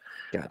and stuff.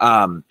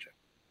 Gotcha.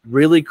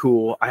 Really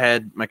cool. I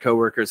had my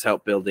coworkers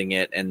help building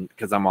it, and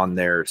because I'm on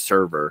their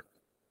server,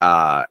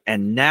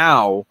 and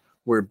now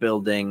we're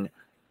building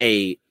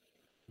a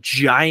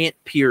giant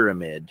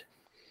pyramid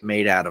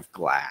made out of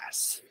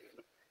glass.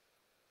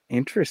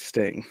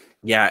 Interesting.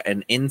 Yeah,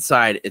 and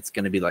inside it's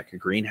going to be like a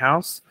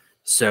greenhouse.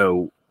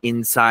 So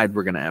inside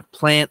we're going to have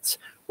plants,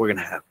 we're going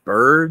to have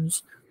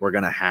birds, we're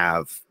going to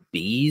have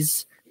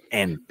bees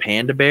and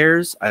panda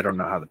bears. I don't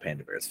know how the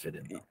panda bears fit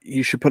in though.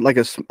 You should put like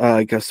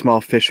a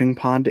small fishing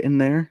pond in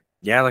there.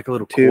 Yeah, like a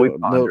little koi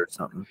pond or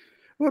something.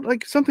 Well,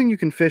 like something you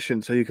can fish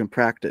in so you can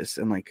practice,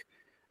 and like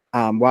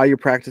while you're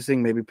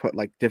practicing, maybe put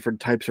like different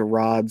types of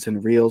rods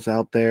and reels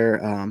out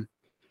there.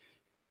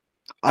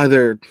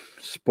 Other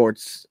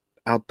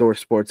outdoor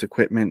sports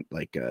equipment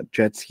like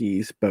jet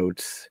skis,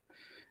 boats,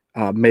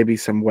 maybe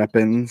some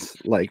weapons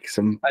like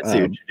some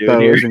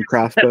bows and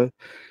crossbows.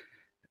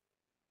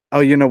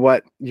 Oh, you know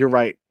what? You're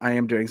right. I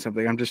am doing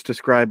something. I'm just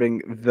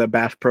describing the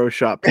Bass Pro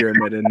Shop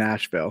pyramid in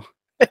Nashville.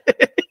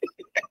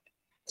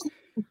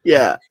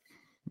 Yeah.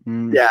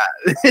 Yeah.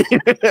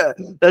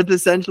 That's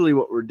essentially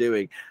what we're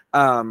doing.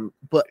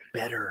 But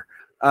better.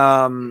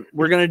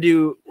 We're gonna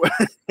do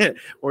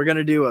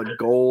a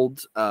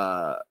gold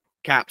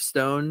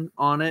capstone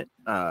on it.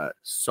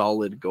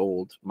 Solid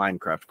gold,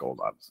 Minecraft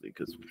gold, obviously,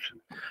 because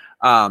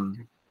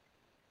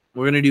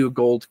We're gonna do a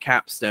gold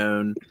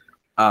capstone,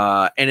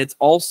 and it's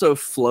also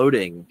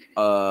floating.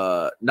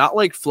 Not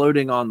like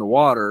floating on the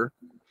water,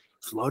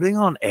 floating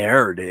on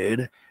air,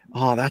 dude.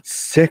 Oh, that's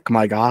sick,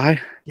 my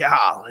guy.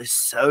 Yeah, it's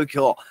so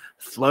cool.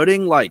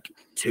 Floating like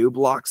 2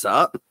 blocks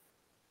up,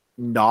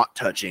 not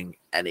touching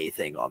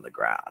anything on the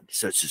ground.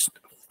 So it's just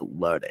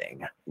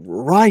floating.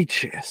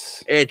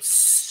 Righteous. It's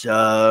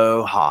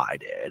so high,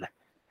 dude.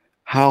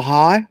 How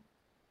high?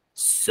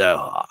 So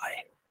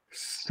high.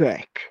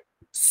 Sick.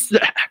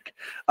 Sick.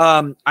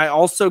 I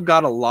also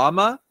got a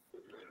llama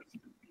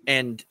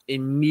and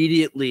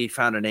immediately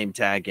found a name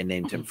tag and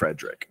named him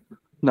Frederick.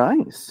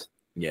 Nice.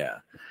 Yeah.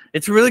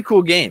 It's a really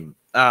cool game.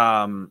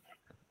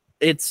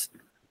 It's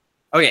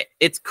okay.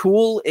 It's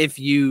cool if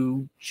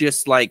you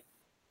just like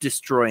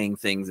destroying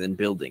things and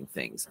building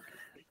things.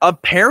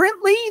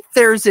 Apparently,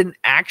 there's an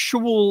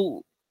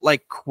actual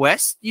like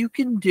quest you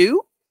can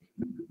do.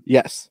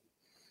 Yes.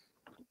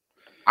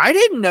 I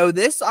didn't know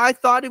this. I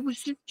thought it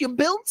was just you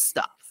build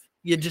stuff.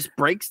 You just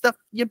break stuff,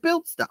 you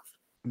build stuff.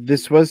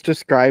 This was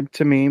described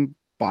to me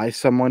by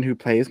someone who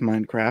plays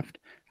Minecraft.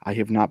 I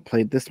have not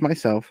played this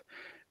myself,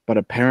 but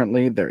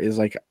apparently there is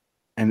like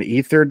an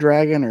ether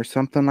dragon or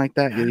something like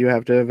that you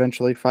have to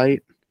eventually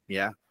fight.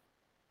 Yeah.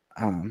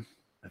 I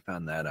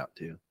found that out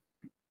too.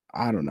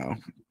 I don't know.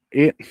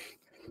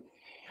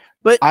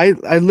 But I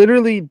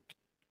literally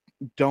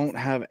don't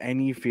have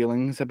any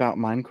feelings about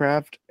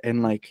Minecraft,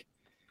 and like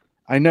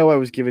I know I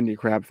was giving you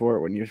crap for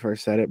it when you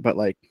first said it, but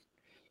like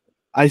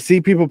I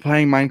see people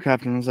playing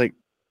Minecraft and I was like,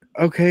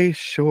 okay,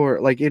 sure.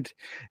 Like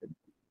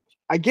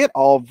I get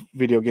all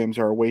video games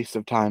are a waste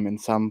of time in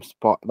some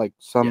spot, like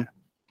some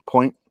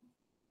point.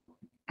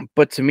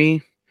 But to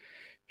me,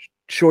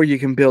 sure, you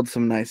can build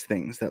some nice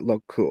things that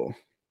look cool.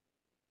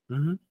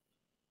 Mm-hmm.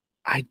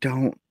 I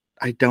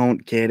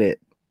don't get it.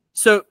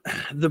 So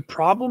the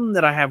problem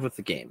that I have with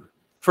the game,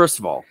 first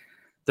of all,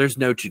 there's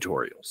no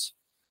tutorials.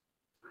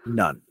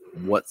 None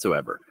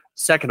whatsoever.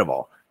 Second of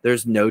all,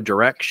 there's no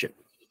direction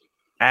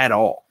at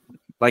all.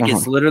 Like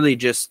it's literally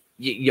just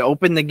you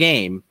open the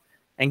game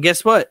and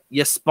guess what?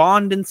 You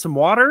spawned in some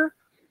water.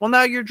 Well,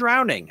 now you're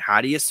drowning.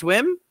 How do you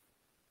swim?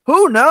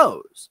 Who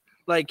knows?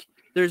 Like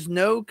there's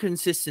no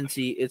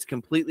consistency. It's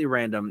completely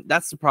random.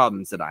 That's the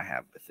problems that I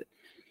have with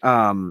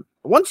it.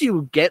 Once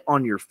you get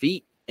on your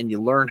feet and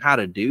you learn how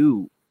to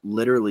do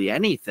literally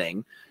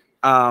anything,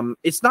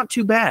 it's not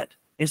too bad.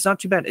 It's not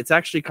too bad. It's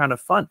actually kind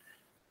of fun.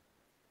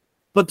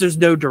 But there's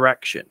no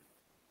direction.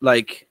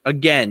 Like,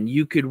 again,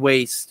 you could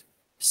waste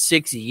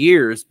 6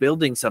 years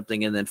building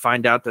something and then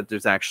find out that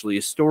there's actually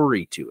a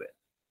story to it.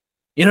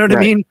 You know what I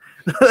mean?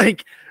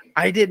 Like,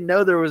 I didn't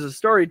know there was a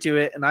story to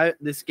it, and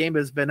this game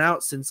has been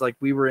out since like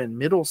we were in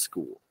middle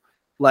school.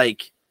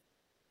 Like,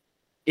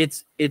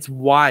 it's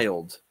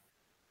wild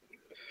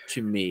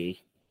to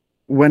me.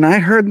 When I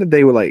heard that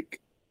they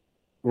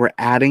were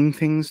adding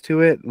things to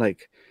it,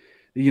 like,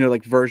 you know,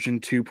 like version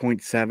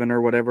 2.7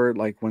 or whatever,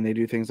 like when they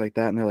do things like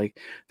that and they're like,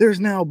 there's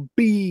now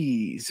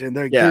bees and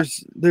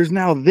there's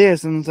now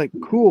this, and it's like,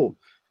 cool.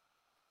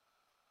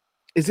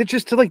 Is it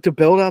just to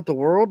build out the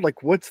world?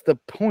 Like, what's the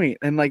point?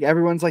 And like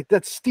everyone's like,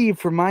 that's Steve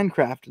from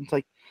Minecraft. And it's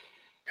like,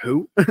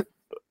 who?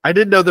 I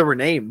didn't know there were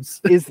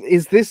names.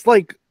 is this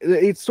like,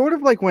 it's sort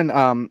of like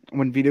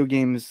when video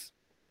games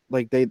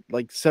like they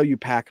like sell you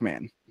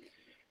Pac-Man,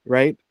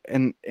 right?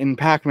 And in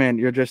Pac-Man,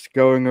 you're just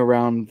going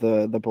around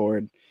the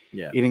board,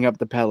 eating up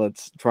the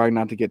pellets, trying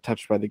not to get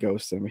touched by the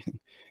ghosts and everything.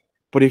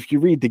 But if you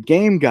read the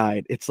game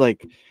guide, it's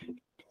like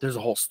there's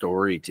a whole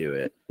story to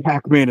it.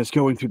 Pac-Man is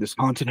going through this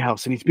haunted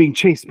house and he's being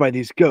chased by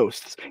these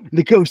ghosts.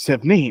 The ghosts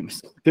have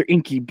names. They're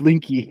Inky,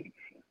 Blinky,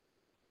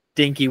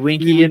 Dinky,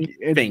 Winky, and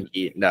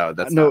Finky. No,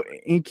 that's not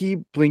right. Inky,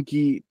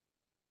 Blinky,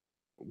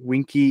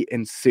 Winky,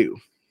 and Sue.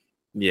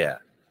 Yeah,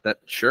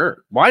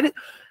 sure.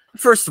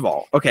 First of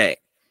all, okay,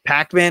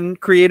 Pac-Man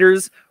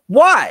creators,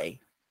 why?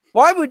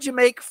 Why would you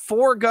make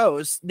 4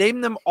 ghosts, name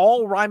them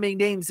all rhyming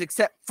names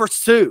except for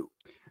Sue?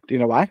 Do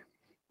you know why?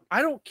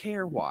 I don't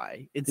care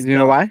why. Do you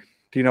know why?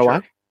 Do you know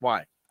why?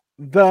 Why?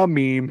 The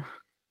meme.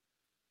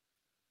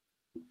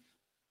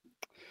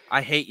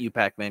 I hate you,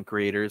 Pac-Man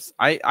creators.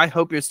 I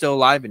hope you're still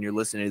alive and you're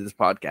listening to this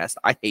podcast.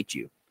 I hate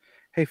you.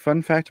 Hey,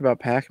 fun fact about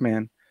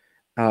Pac-Man.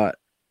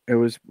 It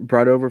was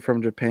brought over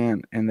from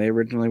Japan, and they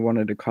originally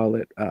wanted to call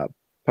it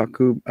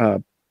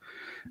Puckman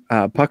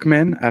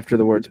after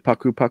the words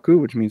Paku Paku,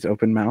 which means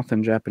open mouth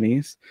in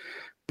Japanese.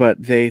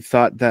 But they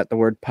thought that the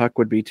word puck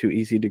would be too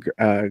easy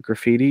to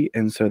graffiti,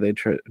 and so they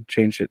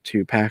changed it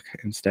to Pac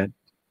instead.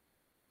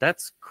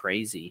 That's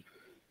crazy.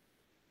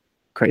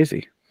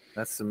 Crazy.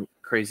 That's some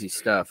crazy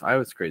stuff. I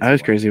was crazy. I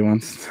was crazy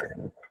once.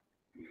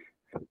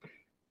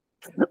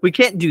 We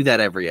can't do that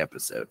every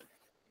episode.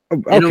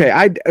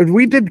 Okay,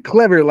 we did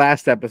clever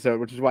last episode,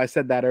 which is why I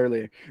said that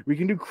earlier. We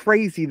can do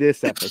crazy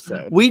this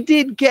episode. We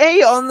did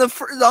gay on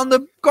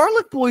the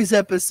Garlic Boys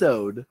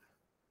episode.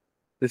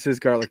 This is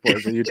Garlic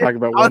Boys. Are you talking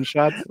about one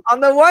shots? On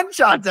the one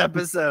shots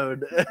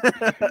episode.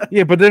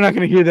 Yeah, but they're not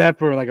going to hear that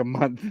for like a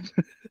month.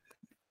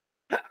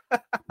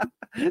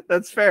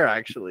 That's fair,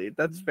 actually.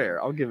 That's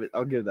fair. I'll give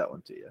that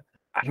one to you.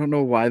 I don't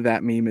know why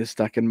that meme is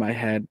stuck in my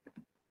head,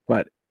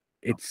 but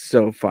it's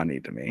so funny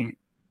to me.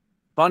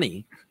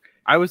 Funny.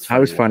 I was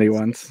funny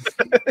once.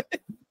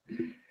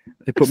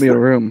 They put me in a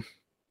room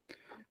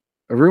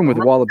with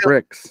a wall of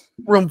bricks.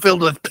 Room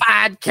filled with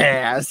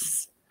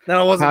podcasts.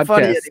 No, it wasn't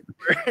funny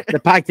anymore. The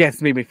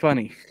podcast made me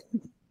funny.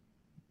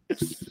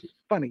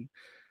 Funny.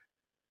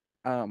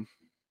 Thank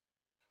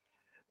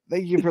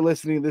you for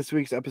listening to this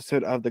week's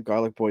episode of the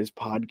Garlic Boys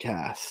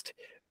podcast.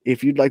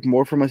 If you'd like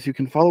more from us, you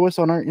can follow us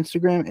on our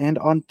Instagram and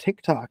on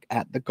TikTok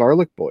at the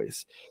Garlic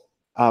Boys.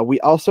 We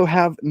also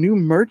have new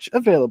merch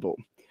available.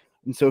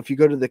 And so if you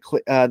go to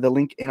the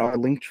link in our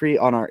link tree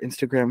on our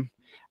Instagram,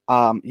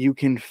 you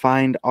can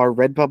find our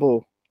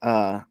Redbubble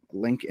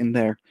link in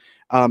there.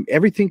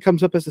 Everything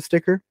comes up as a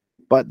sticker,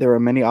 but there are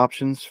many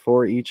options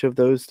for each of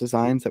those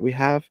designs that we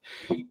have.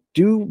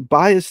 Do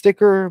buy a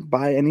sticker,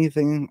 buy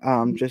anything,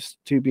 just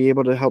to be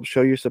able to help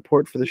show your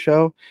support for the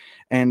show.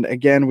 And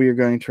again, we are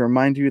going to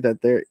remind you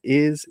that there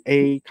is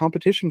a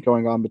competition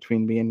going on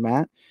between me and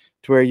Matt,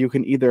 to where you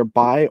can either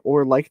buy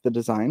or like the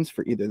designs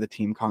for either the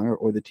Team Connor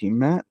or the Team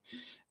Matt.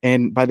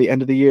 And by the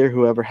end of the year,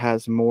 whoever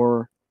has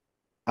more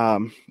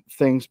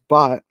things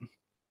bought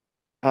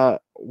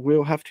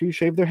will have to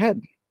shave their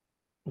head.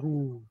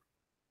 Ooh,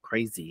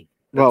 crazy.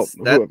 No,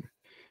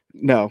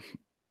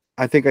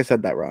 I think I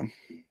said that wrong.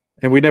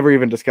 And we never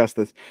even discussed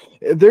this.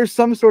 There's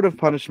some sort of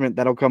punishment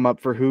that'll come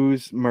up for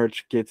whose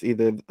merch gets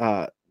either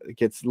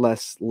gets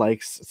less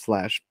likes /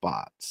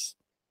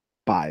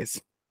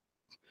 buys,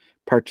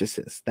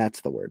 purchases.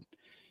 That's the word.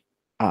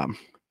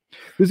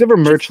 Who's ever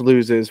merch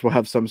loses will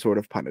have some sort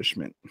of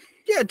punishment.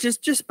 Yeah,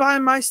 just buy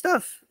my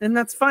stuff, and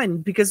that's fine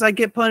because I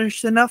get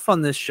punished enough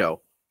on this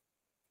show.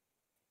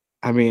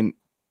 I mean,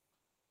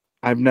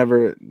 I've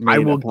never made I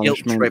will a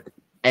punishment. guilt trip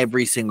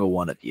every single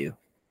one of you.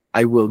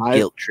 I will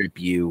guilt trip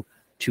you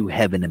to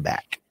heaven and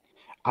back.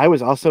 I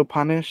was also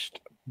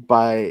punished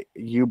by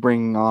you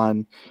bringing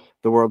on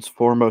the world's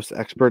foremost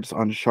experts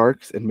on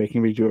sharks and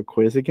making me do a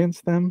quiz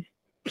against them.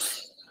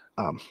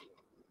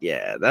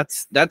 Yeah,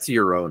 that's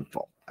your own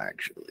fault,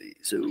 actually.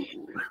 So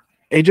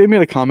AJ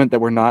made a comment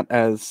that we're not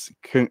as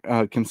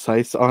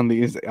concise on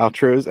these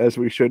outros as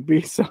we should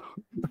be. So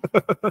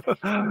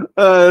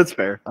that's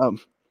fair.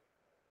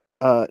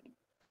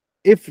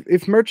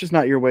 If merch is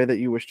not your way that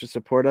you wish to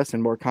support us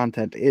and more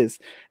content is,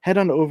 head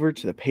on over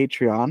to the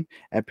Patreon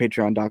at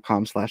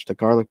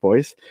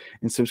patreon.com/thegarlicboys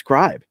and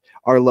subscribe.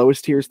 Our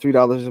lowest tier is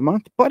 $3 a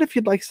month, but if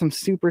you'd like some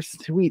super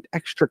sweet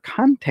extra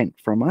content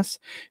from us,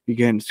 you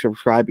can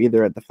subscribe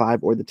either at the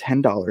 $5 or the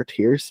 $10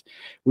 tiers.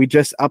 We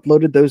just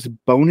uploaded those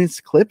bonus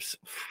clips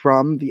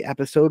from the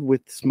episode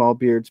with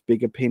Smallbeard's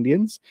Big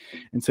Opinions,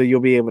 and so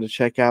you'll be able to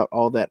check out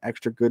all that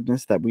extra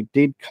goodness that we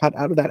did cut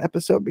out of that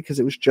episode because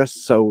it was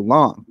just so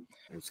long.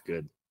 It's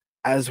good.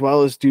 As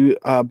well as be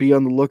on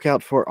the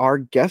lookout for our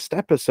guest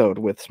episode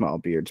with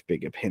Smallbeard's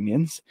Big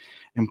Opinions.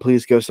 And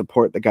please go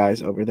support the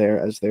guys over there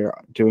as they're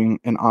doing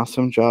an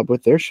awesome job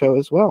with their show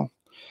as well.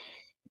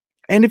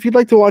 And if you'd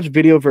like to watch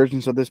video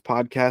versions of this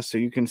podcast so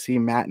you can see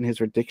Matt in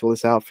his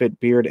ridiculous outfit,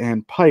 beard,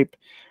 and pipe,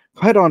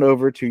 head on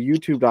over to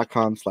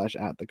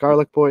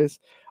youtube.com/@thegarlicboys.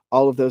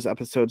 All of those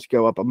episodes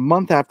go up a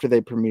month after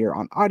they premiere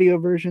on audio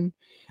version.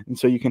 And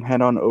so you can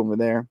head on over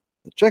there,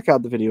 check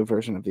out the video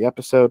version of the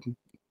episode.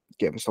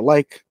 Give us a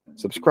like,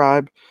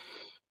 subscribe,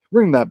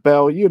 ring that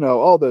bell,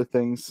 all those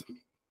things.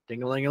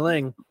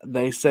 Ding-a-ling-a-ling.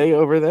 They say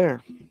over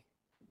there.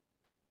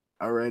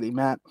 Alrighty,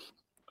 Matt.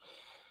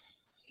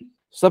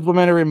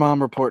 Supplementary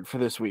mom report for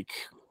this week.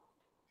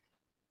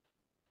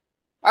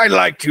 I'd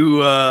like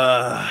to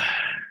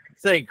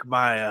thank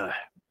my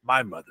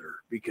mother,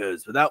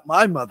 because without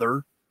my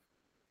mother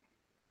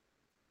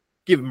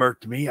giving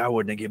birth to me, I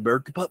wouldn't have given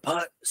birth to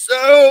Putt-Putt.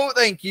 So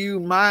thank you,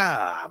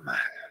 Mom.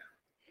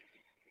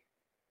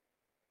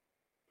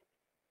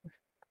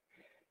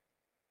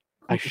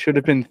 I should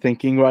have been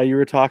thinking while you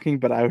were talking,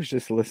 but I was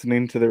just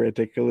listening to the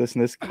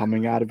ridiculousness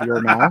coming out of your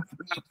mouth.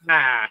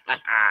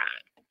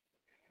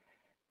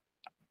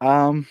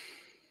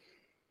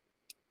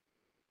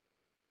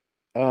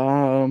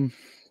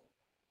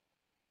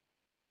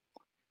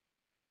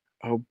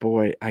 Oh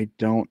boy, I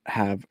don't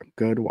have a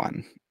good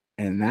one,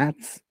 and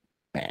that's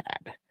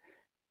bad.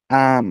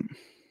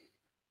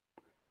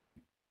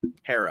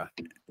 Hera.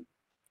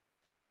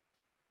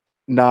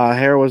 Nah,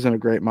 Hera wasn't a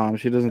great mom.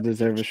 She doesn't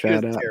deserve a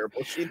shout out.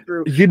 Terrible.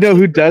 You know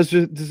who does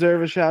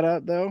deserve a shout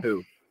out though?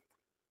 Who?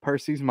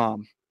 Percy's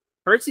mom.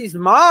 Percy's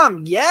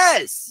mom.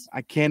 Yes.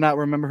 I cannot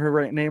remember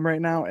her name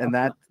right now, and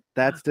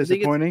that's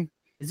disappointing.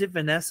 Is it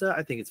Vanessa?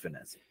 I think it's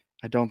Vanessa.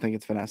 I don't think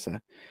it's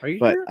Vanessa. Are you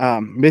but sure?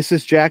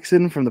 Mrs.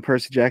 Jackson from the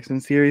Percy Jackson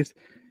series,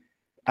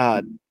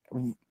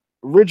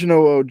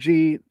 original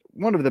OG,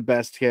 one of the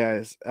best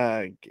guys.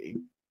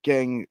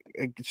 Gang,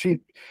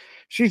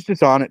 she's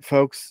just on it,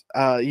 folks.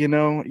 You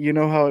know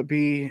how it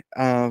be.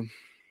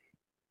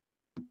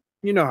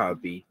 You know how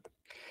it be.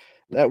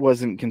 That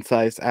wasn't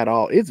concise at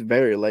all. It's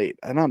very late,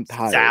 and I'm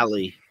tired.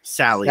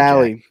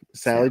 Sally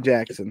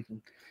Jackson.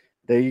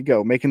 There you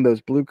go, making those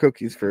blue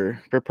cookies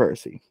for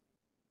Percy.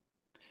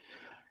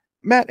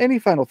 Matt, any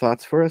final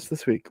thoughts for us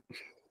this week?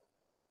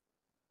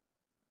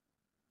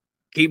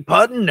 Keep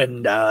putting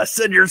and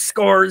send your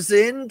scores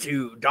in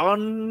to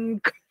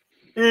Don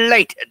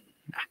Clayton.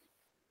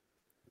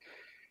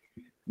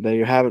 There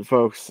you have it,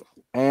 folks.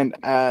 And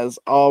as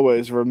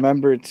always,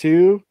 remember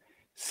to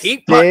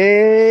Keep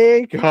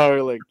stay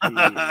garlicky.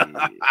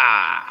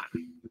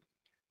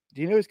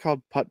 Do you know he's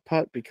called Putt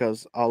Putt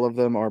because all of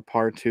them are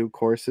par 2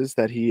 courses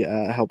that he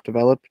helped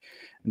develop,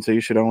 and so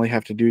you should only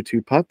have to do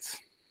 2 putts?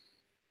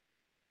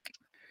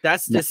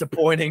 That's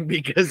disappointing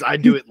because I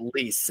do at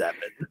least 7.